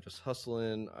say, I'm just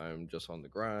hustling, I'm just on the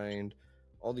grind,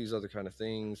 all these other kind of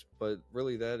things, but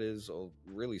really that is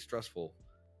really stressful.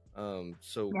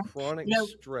 Chronic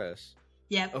stress.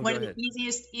 Yeah, one of the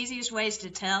easiest ways to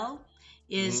tell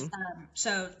is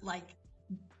so like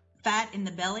fat in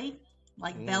the belly,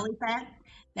 like belly fat,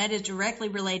 that is directly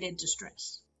related to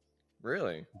stress.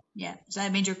 Really? Yeah. So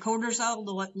that means your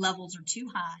cortisol levels are too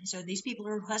high. So these people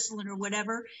who are hustling or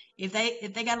whatever, if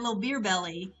they got a little beer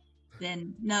belly,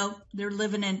 then no, they're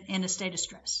living in a state of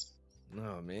stress.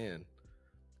 Oh man,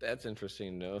 that's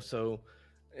interesting to know. So,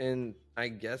 and I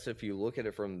guess if you look at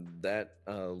it from that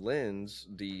lens,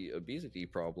 the obesity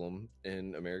problem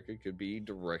in America could be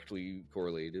directly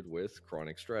correlated with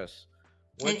chronic stress.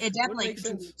 It definitely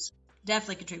contributes.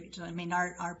 definitely contribute to it. I mean,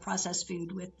 our processed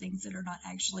food with things that are not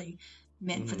actually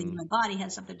meant for the Hmm. human body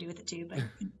has something to do with it too. But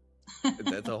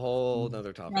That's a whole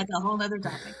nother topic. that's a whole other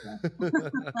topic. Yeah.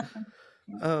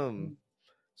 um,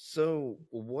 so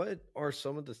what are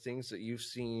some of the things that you've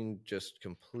seen just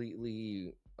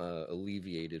completely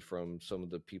alleviated from some of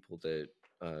the people that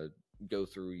uh, go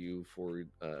through you for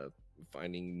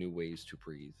finding new ways to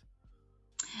breathe?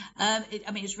 I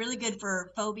mean, it's really good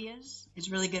for phobias. It's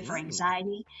really good for Mm.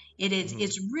 anxiety. It is. Hmm.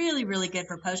 It's really, really good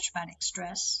for post-traumatic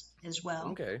stress as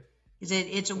well. Okay. Is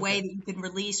it's a way Okay. that you can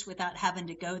release without having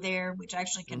to go there, which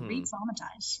actually can Hmm.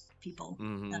 re-traumatize people.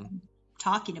 Hmm.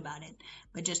 Talking about it,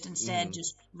 but just instead Hmm.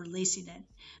 just releasing it.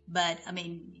 But I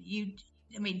mean,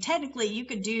 technically you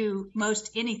could do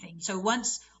most anything. So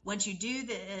once you do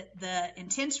the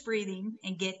intense breathing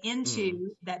and get Hmm.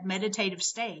 into that meditative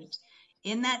state,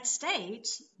 in that state,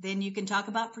 then you can talk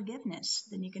about forgiveness.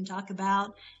 Then you can talk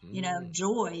about, Hmm.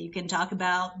 joy. You can talk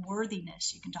about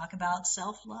worthiness. You can talk about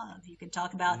self-love. You can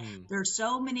talk about, Hmm. there are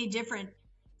so many different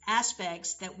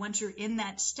aspects that once you're in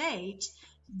that state,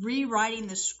 rewriting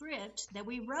the script that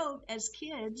we wrote as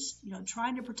kids,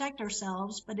 trying to protect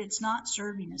ourselves, but it's not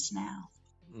serving us now.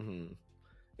 Hmm.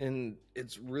 And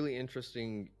it's really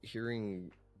interesting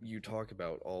hearing you talk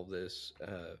about all this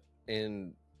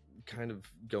and kind of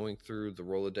going through the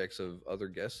Rolodex of other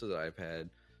guests that I've had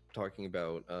talking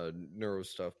about neuro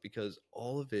stuff because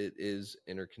all of it is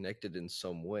interconnected in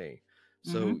some way.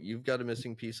 So Hmm. you've got a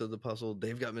missing piece of the puzzle,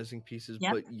 they've got missing pieces,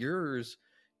 Yep. but yours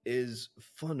is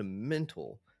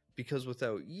fundamental because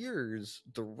without yours,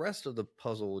 the rest of the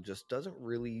puzzle just doesn't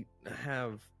really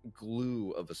have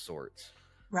glue of a sorts.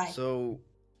 Right. So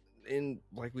in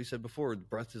like we said before,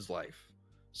 breath is life.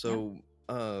 Yep. So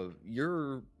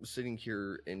you're sitting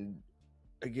here and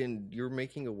again you're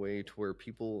making a way to where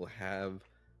people have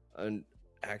an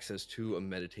access to a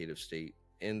meditative state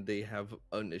and they have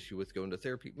an issue with going to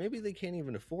therapy. Maybe they can't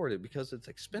even afford it because it's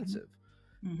Hmm. expensive.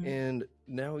 Hmm. And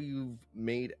now you've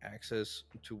made access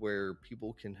to where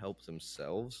people can help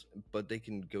themselves, but they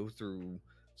can go through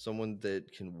someone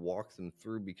that can walk them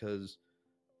through because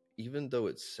even though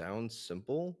it sounds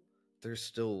simple, there's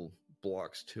still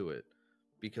blocks to it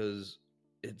because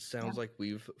it Yep. sounds like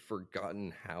we've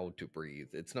forgotten how to breathe.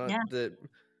 Yeah.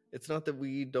 It's not that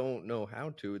we don't know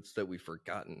how to, it's that we've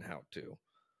forgotten how to.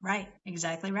 Right.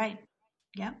 Exactly right.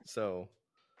 Yep. So,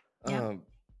 Yep. um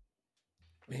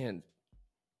man,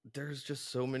 there's just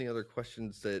so many other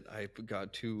questions that I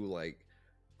got to like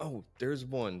oh, there's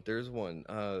one.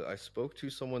 I spoke to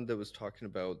someone that was talking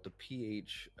about the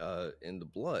pH in the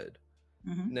blood.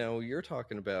 Hmm. Now you're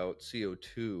talking about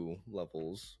CO2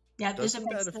 levels. Yep. This Doesn't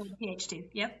affects that? the pH too.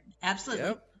 Yep. Absolutely.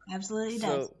 Yep. Absolutely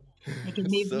does. So, It can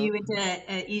move so. you into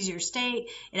an easier state.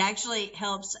 It actually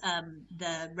helps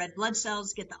the red blood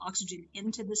cells get the oxygen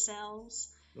into the cells,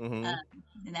 Mm-hmm.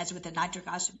 and that's with the nitric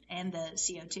oxide and the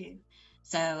CO2.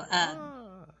 So,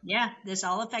 Ah, yeah, this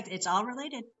all affects. It's all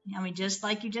related. I mean, just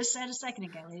like you just said a second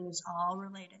ago, it is all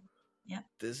related. Yep.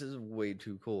 this is way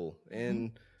too cool. Hmm.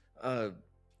 And, uh,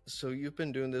 so you've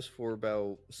been doing this for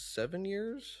about 7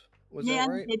 years. Was that Yeah.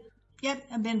 right? Yep.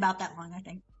 I've been about that long, I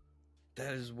think.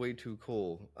 That is way too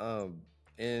cool.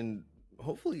 And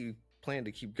hopefully you plan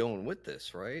to keep going with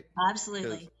this, right? Because.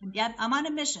 Absolutely. Yeah, I'm on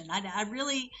a mission. I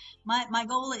really, my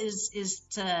goal is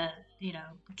to,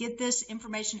 get this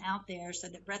information out there so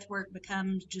that breath work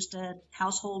becomes just a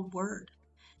household word.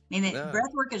 I mean, Ah.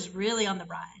 breath work is really on the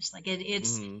rise. Like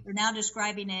Mm-hmm. they're now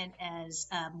describing it as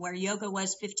where yoga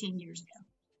was 15 years ago.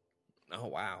 Oh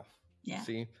wow. Yeah.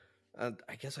 See,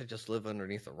 I guess I just live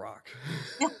underneath a rock.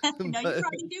 No, you're But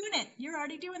already doing it. You're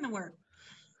already doing the work.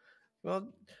 well,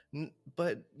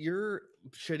 but you're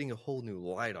shedding a whole new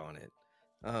light on it.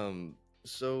 Um,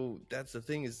 so that's the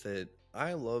thing is that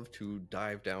I love to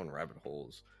dive down rabbit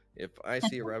holes. If I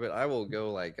see a rabbit, I will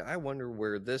go like, I wonder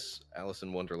where this Alice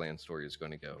in Wonderland story is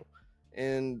going to go.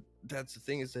 And that's the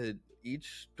thing is that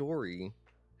each story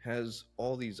has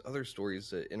all these other stories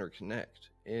that interconnect,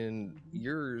 and Mhm.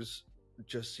 yours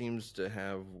just seems to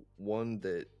have one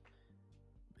that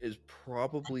is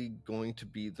probably going to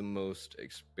be the most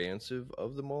expansive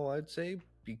of them all, I'd say,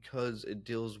 because it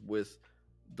deals with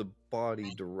the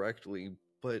body directly,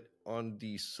 but on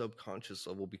the subconscious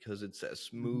level, because it's that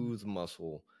Mhm. smooth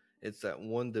muscle. It's that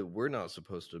one that we're not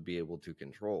supposed to be able to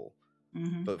control.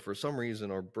 Mhm. But for some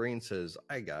reason, our brain says,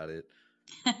 I got it.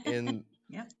 And,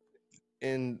 Yep.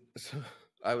 and so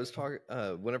I was talking,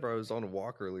 whenever I was on a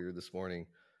walk earlier this morning,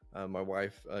 my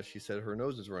wife, she said her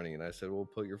nose is running, and I said, "Well,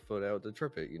 put your foot out to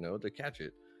trip it, to catch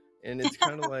it." And it's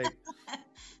kind of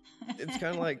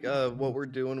like what we're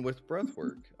doing with breath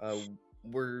work.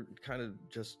 we're kind of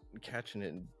just catching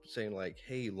it and saying like,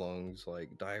 hey, lungs,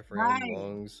 like diaphragm, Right.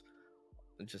 lungs,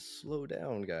 just slow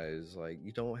down, guys. Like,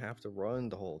 you don't have to run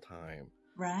the whole time.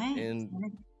 Right. And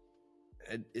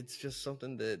it's just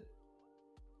something that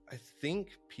I think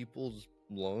people's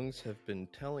lungs have been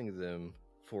telling them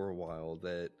for a while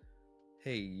that,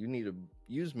 hey, you need to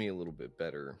use me a little bit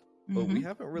better. But we Mm-hmm.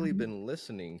 haven't really been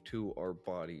listening to our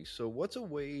body. So, what's a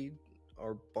way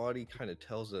our body kind of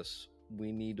tells us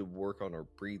we need to work on our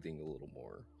breathing a little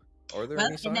more? Are there Well,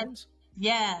 any and that, signs?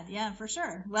 yeah, for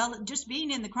sure. Well, just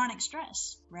being in the chronic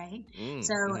stress, right?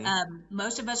 So, Mm-hmm.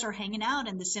 most of us are hanging out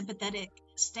in the sympathetic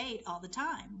state all the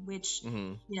time, which,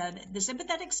 Mm-hmm. the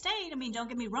sympathetic state, I mean, don't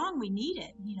get me wrong, we need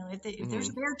it. If there's Mm-hmm.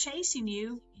 a bear chasing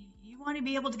you, you want to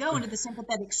be able to go into the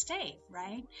sympathetic state,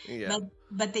 right? Yeah.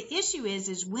 But the issue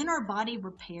is when our body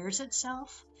repairs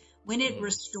itself, when it Mm-hmm.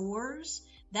 restores,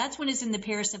 that's when it's in the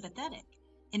parasympathetic.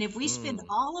 And if we spend Mm.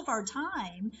 all of our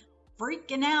time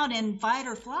freaking out in fight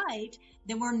or flight,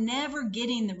 then we're never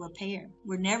getting the repair.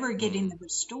 We're never getting Mm. the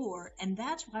restore. And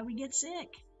that's why we get sick.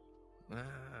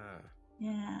 Ah,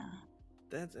 Yeah.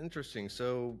 that's interesting.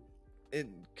 So it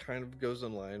kind of goes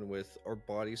in line with our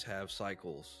bodies have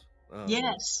cycles.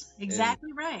 Yes. And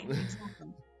Exactly right.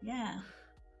 Exactly. Yeah.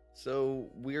 so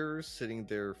we're sitting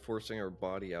there forcing our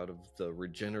body out of the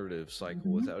regenerative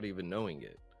cycle Mm-hmm. without even knowing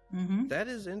it. Mm-hmm. That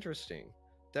is interesting.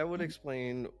 That would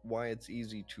explain why it's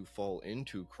easy to fall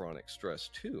into chronic stress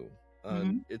too.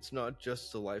 Mm-hmm. It's not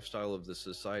just the lifestyle of the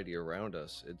society around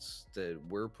us, it's that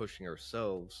we're pushing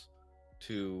ourselves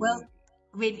to. Well,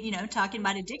 talking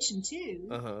about addiction too,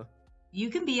 Uh-huh. you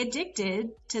can be addicted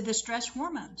to the stress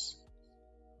hormones.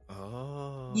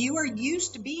 You are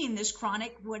used to Oh. being this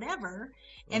chronic whatever.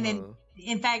 And then, Uh-huh.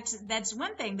 in fact, that's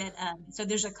one thing that, so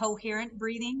there's a coherent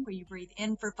breathing where you breathe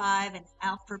in for 5 and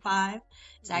out for 5.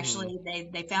 It's Mhm. actually,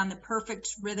 they found the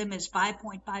perfect rhythm is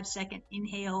 5.5 second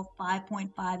inhale,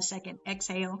 5.5 second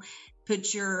exhale.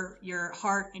 Puts your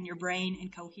heart and your brain in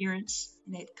coherence,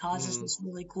 and it causes Mhm. this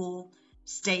really cool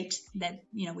state that,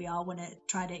 we all want to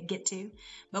try to get to.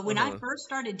 But when I Uh-huh. first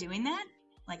started doing that,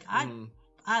 like Mhm.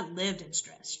 I lived in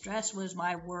stress. Stress was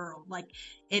my world. Like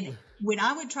when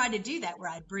I would try to do that, where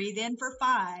I'd breathe in for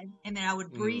 5 and then I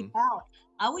would breathe Mhm. out,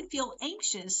 I would feel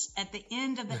anxious at the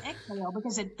end of the exhale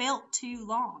because it felt too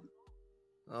long.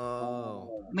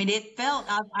 Oh. I mean,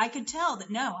 I could tell that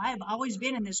no, I've always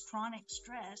been in this chronic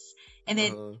stress, and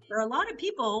that Uh-huh. for a lot of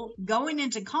people, going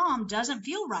into calm doesn't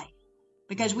feel right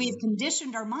because we have Mhm.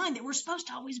 conditioned our mind that we're supposed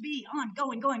to always be on,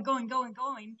 going, going, going, going,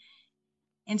 going.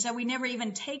 And so we never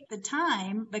even take the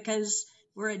time because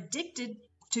we're addicted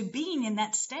to being in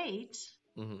that state,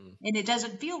 Mhm. and it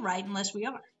doesn't feel right unless we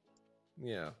are.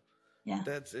 Yeah. Yeah.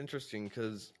 That's interesting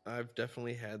because I've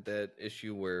definitely had that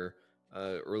issue where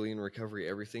early in recovery,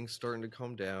 everything's starting to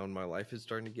calm down. My life is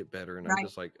starting to get better, and I'm Right.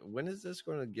 just like, when is this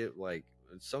going to get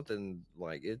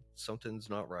something's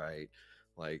not right,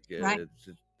 like Right.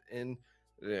 and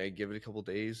I give it a couple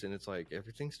days, and it's like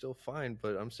everything's still fine,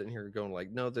 but I'm sitting here going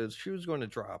like, no, the shoe's going to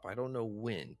drop. I don't know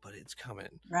when, but it's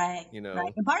coming, Right. you Right.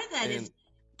 know, And part of that is and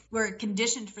we're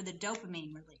conditioned for the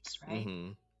dopamine release, right?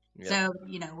 mm-hmm, yep, So,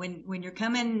 when you're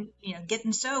coming,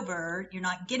 getting sober, you're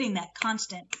not getting that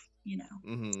constant,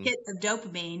 mm-hmm, hit of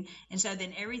dopamine. And so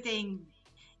then everything,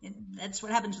 and that's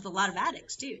what happens with a lot of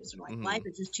addicts too. It's like life mm-hmm,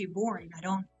 is just too boring. I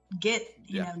don't get,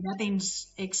 yeah,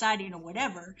 nothing's exciting or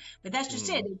whatever. But that's just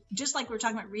mm-hmm. it. Just like we're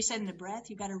talking about resetting the breath,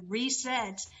 you got to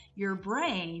reset your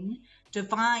brain to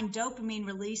find dopamine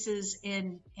releases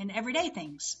in everyday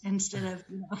things instead of,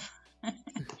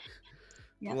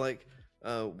 yeah. Like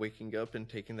waking up and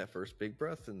taking that first big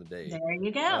breath in the day. There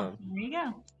you go. Um, There you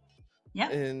go.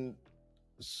 Yep. and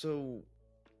so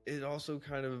it also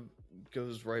kind of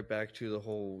goes right back to the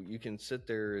whole, you can sit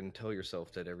there and tell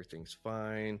yourself that everything's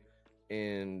fine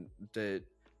and that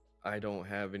I don't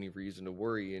have any reason to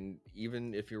worry. And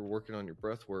even if you're working on your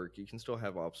breath work, you can still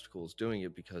have obstacles doing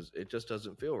it because it just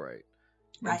doesn't feel right.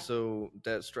 And Right. so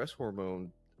that stress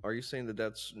hormone, are you saying that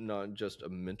that's not just a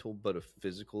mental but a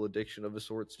physical addiction of a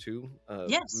sorts too?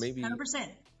 Yes. Maybe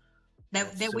 100%.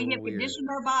 that's That we so have weird. conditioned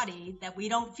our body that we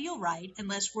don't feel right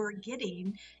unless we're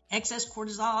getting excess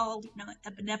cortisol,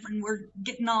 epinephrine, we're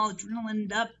getting all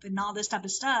adrenaline up and all this type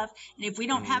of stuff. And if we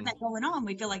don't have Mm-hmm. that going on,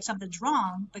 we feel like something's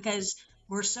wrong because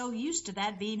we're so used to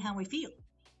that being how we feel.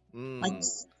 Like Mm.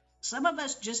 some of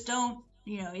us just don't,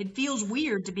 it feels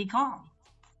weird to be calm.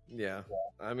 Yeah.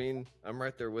 I mean, I'm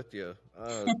right there with you.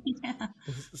 Yeah.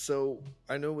 So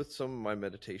I know with some of my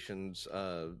meditations,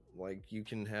 like you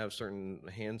can have certain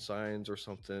hand signs or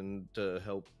something to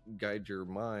help guide your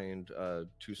mind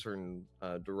to certain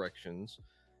directions,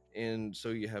 and so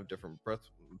you have different breath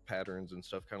patterns and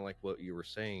stuff, kind of like what you were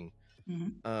saying. Hmm.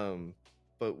 Um,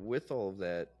 but with all of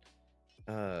that,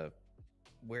 uh,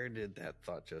 where did that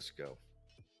thought just go?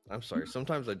 I'm sorry.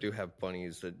 Sometimes I do have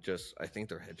bunnies that just, I think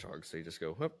they're hedgehogs. They just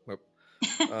go, whoop, whoop.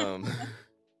 Um,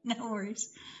 No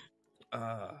worries.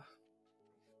 uh,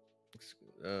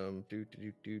 do.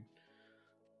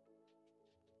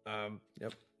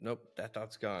 Yep. Nope. That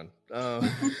thought's gone.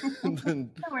 the,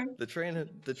 No worries. the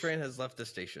train has left the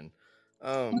station.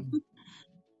 Um,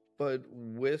 but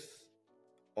with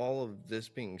all of this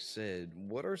being said,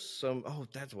 what are some? Oh,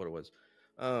 that's what it was.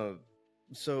 Uh,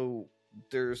 so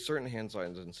there's certain hand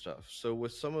signs and stuff. So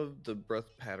with some of the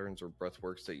breath patterns or breath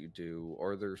works that you do,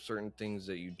 are there certain things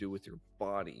that you do with your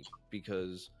body?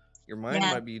 Because your mind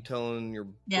Yeah. might be telling your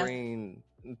Yeah. brain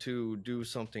to do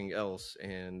something else,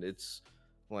 and it's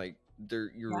like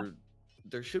Yeah.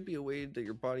 there should be a way that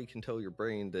your body can tell your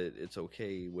brain that it's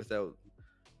okay without,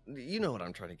 you know what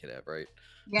I'm trying to get at, right?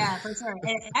 Yeah, for sure.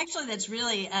 And actually, that's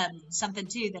really something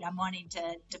too that I'm wanting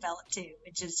to develop too,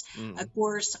 which is a Mm.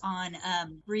 course on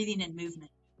breathing and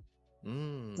movement. So,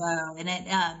 Mm.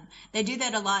 and they do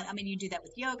that a lot. I mean, you do that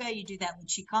with yoga, you do that with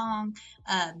qigong,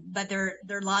 but there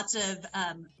are lots of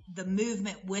the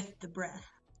movement with the breath,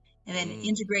 and then Mm.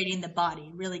 integrating the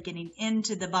body, really getting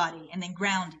into the body, and then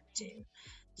grounding too.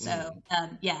 So,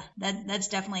 Mm. yeah, that's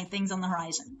definitely things on the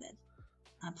horizon that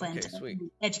I plan Okay, to sweet.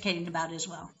 be educating about as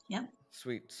well. Yep.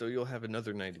 Sweet. So you'll have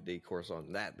another 90-day course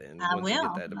on that then I once you get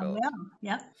will. that I developed. will.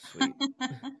 Yep. Sweet.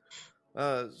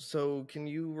 So can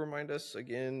you remind us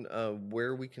again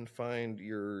where we can find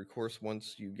your course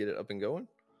once you get it up and going?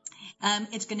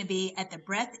 It's going to be at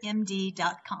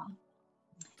thebreathmd.com.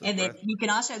 The And then breath. you can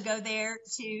also go there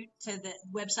to the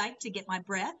website to get my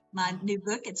breath, my new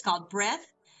book. It's called Breath,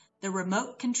 the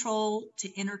Remote Control to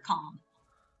Inner Calm.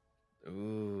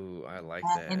 Ooh, I like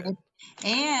Uh, and, that.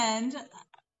 and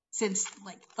since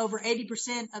like over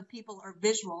 80% of people are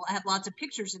visual, I have lots of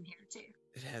pictures in here too.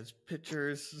 It has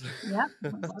pictures. Yep.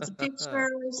 Lots of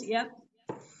pictures. Yep.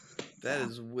 That So,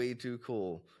 is way too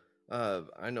cool.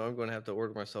 I know I'm going to have to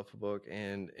order myself a book,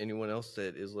 and anyone else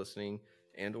that is listening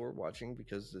and or watching,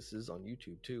 because this is on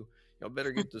YouTube too, y'all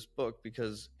better get this book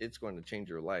because it's going to change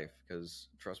your life. Because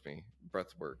trust me,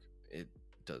 breath work, it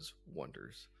does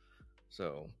wonders.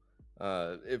 So,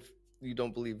 if you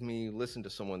don't believe me, listen to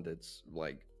someone that's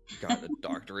like got a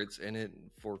doctorates in it,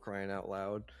 for crying out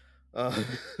loud.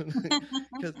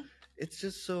 Because it's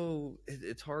just so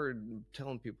it's hard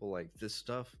telling people like this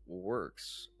stuff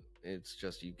works. It's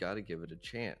just you got to give it a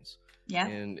chance. yeah,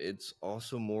 And it's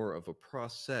also more of a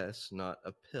process, not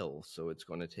a pill. So it's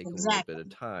going to take a little bit exactly. of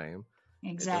time.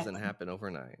 It doesn't Exactly. happen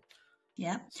overnight.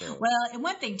 Yeah. So, Well, and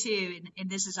one thing too, and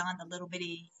this is on the little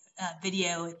bitty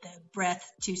video at the Breath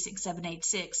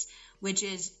 26786, which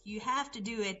is you have to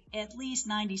do it at least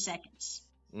 90 seconds.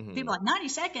 mm-hmm, People are like 90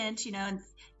 seconds, and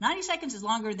 90 seconds is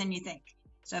longer than you think.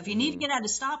 So if you need to mm-hmm, get out a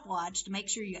stopwatch to make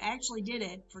sure you actually did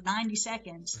it for 90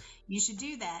 seconds, you should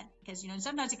do that because,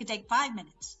 sometimes it could take 5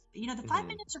 minutes. But, the 5 mm-hmm,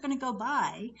 minutes are going to go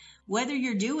by, whether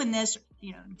you're doing this,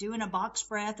 doing a box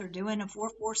breath or doing a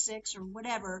 4-4-6 or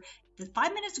whatever. The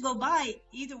 5 minutes go by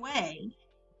either way.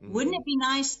 Wouldn't mm-hmm. it be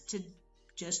nice to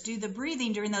just do the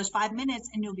breathing during those 5 minutes,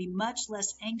 and you'll be much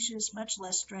less anxious, much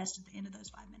less stressed at the end of those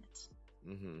 5 minutes?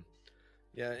 Mm-hmm.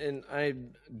 Yeah, and I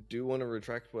do want to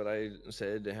retract what I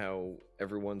said, how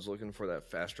everyone's looking for that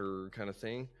faster kind of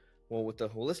thing. Well, with the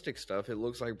holistic stuff, it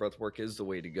looks like breathwork is the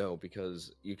way to go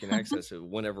because you can access it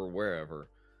whenever, wherever.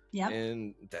 Yep.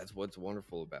 And that's what's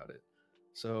wonderful about it.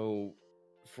 So,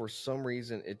 for some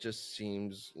reason, it just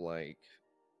seems like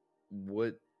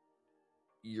what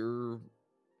you're,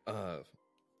 uh,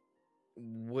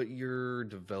 what you're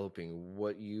developing,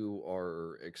 what you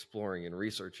are exploring and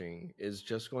researching is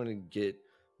just going to get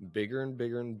bigger and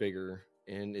bigger and bigger,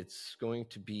 and it's going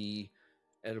to be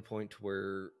at a point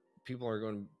where people are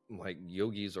going to, like,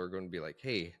 yogis are going to be like,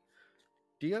 hey,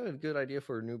 do you have a good idea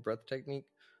for a new breath technique?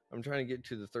 I'm trying to get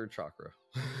to the third chakra.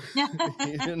 Yep.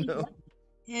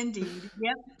 Indeed.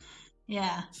 Yep.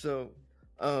 Yeah. So,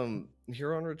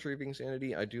 here on Retrieving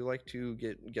Sanity, I do like to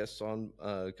get guests on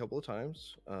a couple of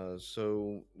times,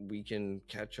 so we can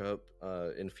catch up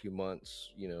in a few months.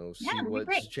 Yeah, See that'd be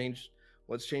great.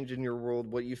 what's changed in your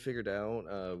world, what you figured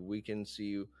out. We can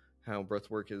see how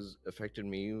breathwork has affected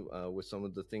me with some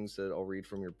of the things that I'll read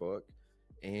from your book,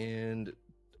 and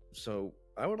so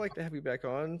I would like to have you back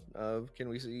on. Can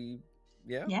we see?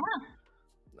 Yeah. Yeah.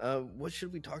 What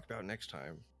should we talk about next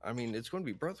time? I mean, it's going to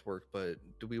be breath work, but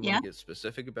do we want Yeah. to get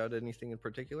specific about anything in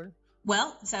particular?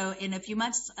 Well, so in a few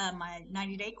months, my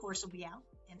 90-day course will be out.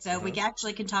 And so we Uh-huh.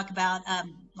 actually can talk about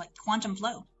like quantum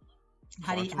flow.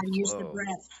 How do you Quantum use the flow.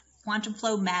 breath? Quantum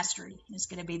Flow Mastery is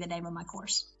going to be the name of my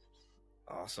course.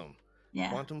 Awesome. Yeah.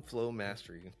 Quantum Flow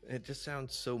Mastery. It just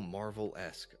sounds so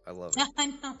Marvel-esque. I love it. I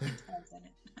know it does,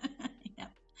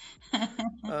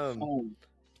 doesn't it?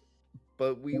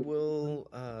 But we will,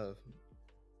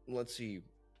 let's see.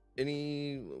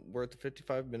 We're at the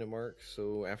 55-minute mark,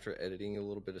 so after editing a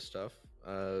little bit of stuff,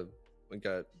 we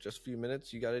got just a few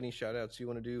minutes. You got any shout outs you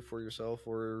want to do for yourself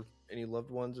or any loved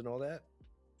ones and all that?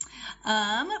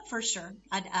 For sure.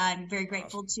 I'm very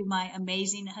grateful to my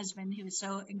amazing husband who is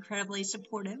so incredibly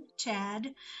supportive,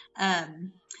 Chad.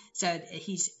 So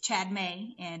he's Chad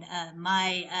May, and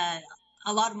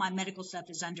a lot of my medical stuff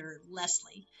is under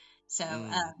Leslie. So,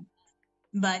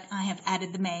 but I have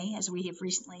added the May as we have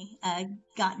recently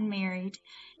gotten married.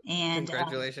 And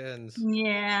congratulations.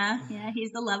 Yeah,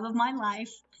 he's the love of my life.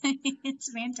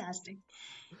 It's fantastic.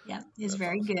 Yeah, it's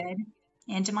very awesome. Good.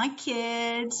 And to my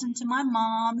kids and to my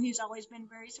mom, who's always been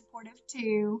very supportive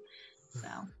too. So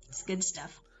it's good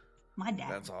stuff. My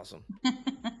dad. That's awesome.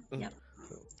 Yep.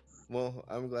 Well,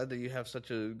 I'm glad that you have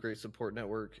such a great support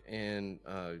network, and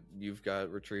you've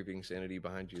got Retrieving Sanity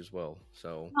behind you as well.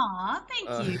 So, aw, thank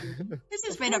you. This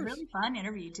has been a really fun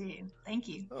interview too. Thank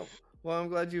you. Oh, well, I'm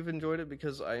glad you've enjoyed it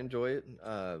because I enjoy it.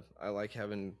 I like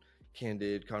having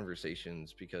candid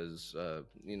conversations because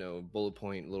bullet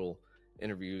point little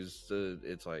interviews.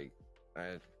 It's like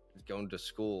I going to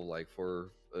school like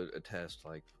for a test.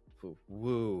 Like,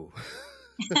 woo.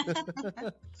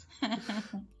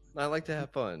 I like to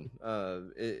have fun.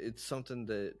 It's something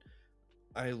that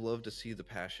I love to see the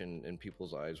passion in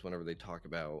people's eyes whenever they talk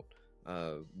about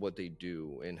what they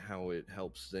do and how it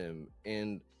helps them,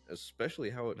 and especially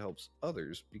how it helps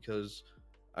others, because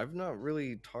I've not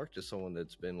really talked to someone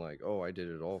that's been like, oh, I did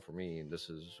it all for me and this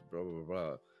is blah, blah,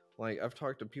 blah. Like, I've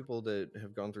talked to people that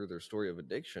have gone through their story of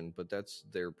addiction, but that's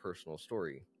their personal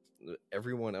story.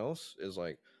 Everyone else is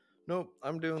like, nope,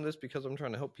 I'm doing this because I'm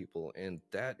trying to help people. And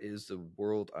that is the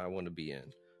world I want to be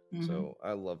in. Mm-hmm. So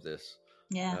I love this.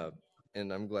 Yeah.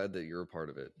 And I'm glad that you're a part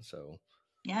of it. So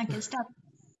yeah, good stuff.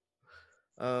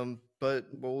 But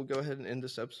we'll go ahead and end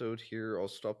this episode here. I'll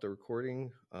stop the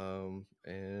recording.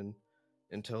 And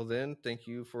until then, thank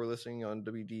you for listening on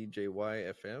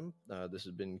WDJY FM. This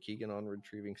has been Keegan on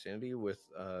Retrieving Sanity with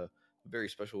a very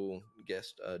special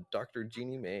guest, Dr.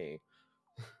 Jeannie May.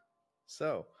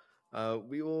 So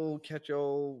we will catch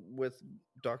y'all with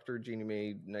Dr. Jeannie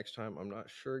May next time. I'm not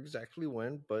sure exactly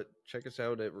when, but check us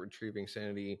out at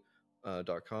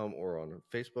retrievingsanity.com or on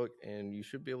Facebook, and you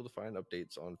should be able to find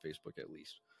updates on Facebook at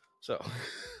least. So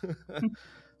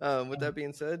with that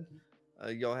being said,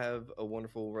 y'all have a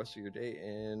wonderful rest of your day,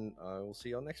 and I will see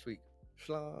y'all next week.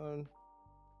 Shalom.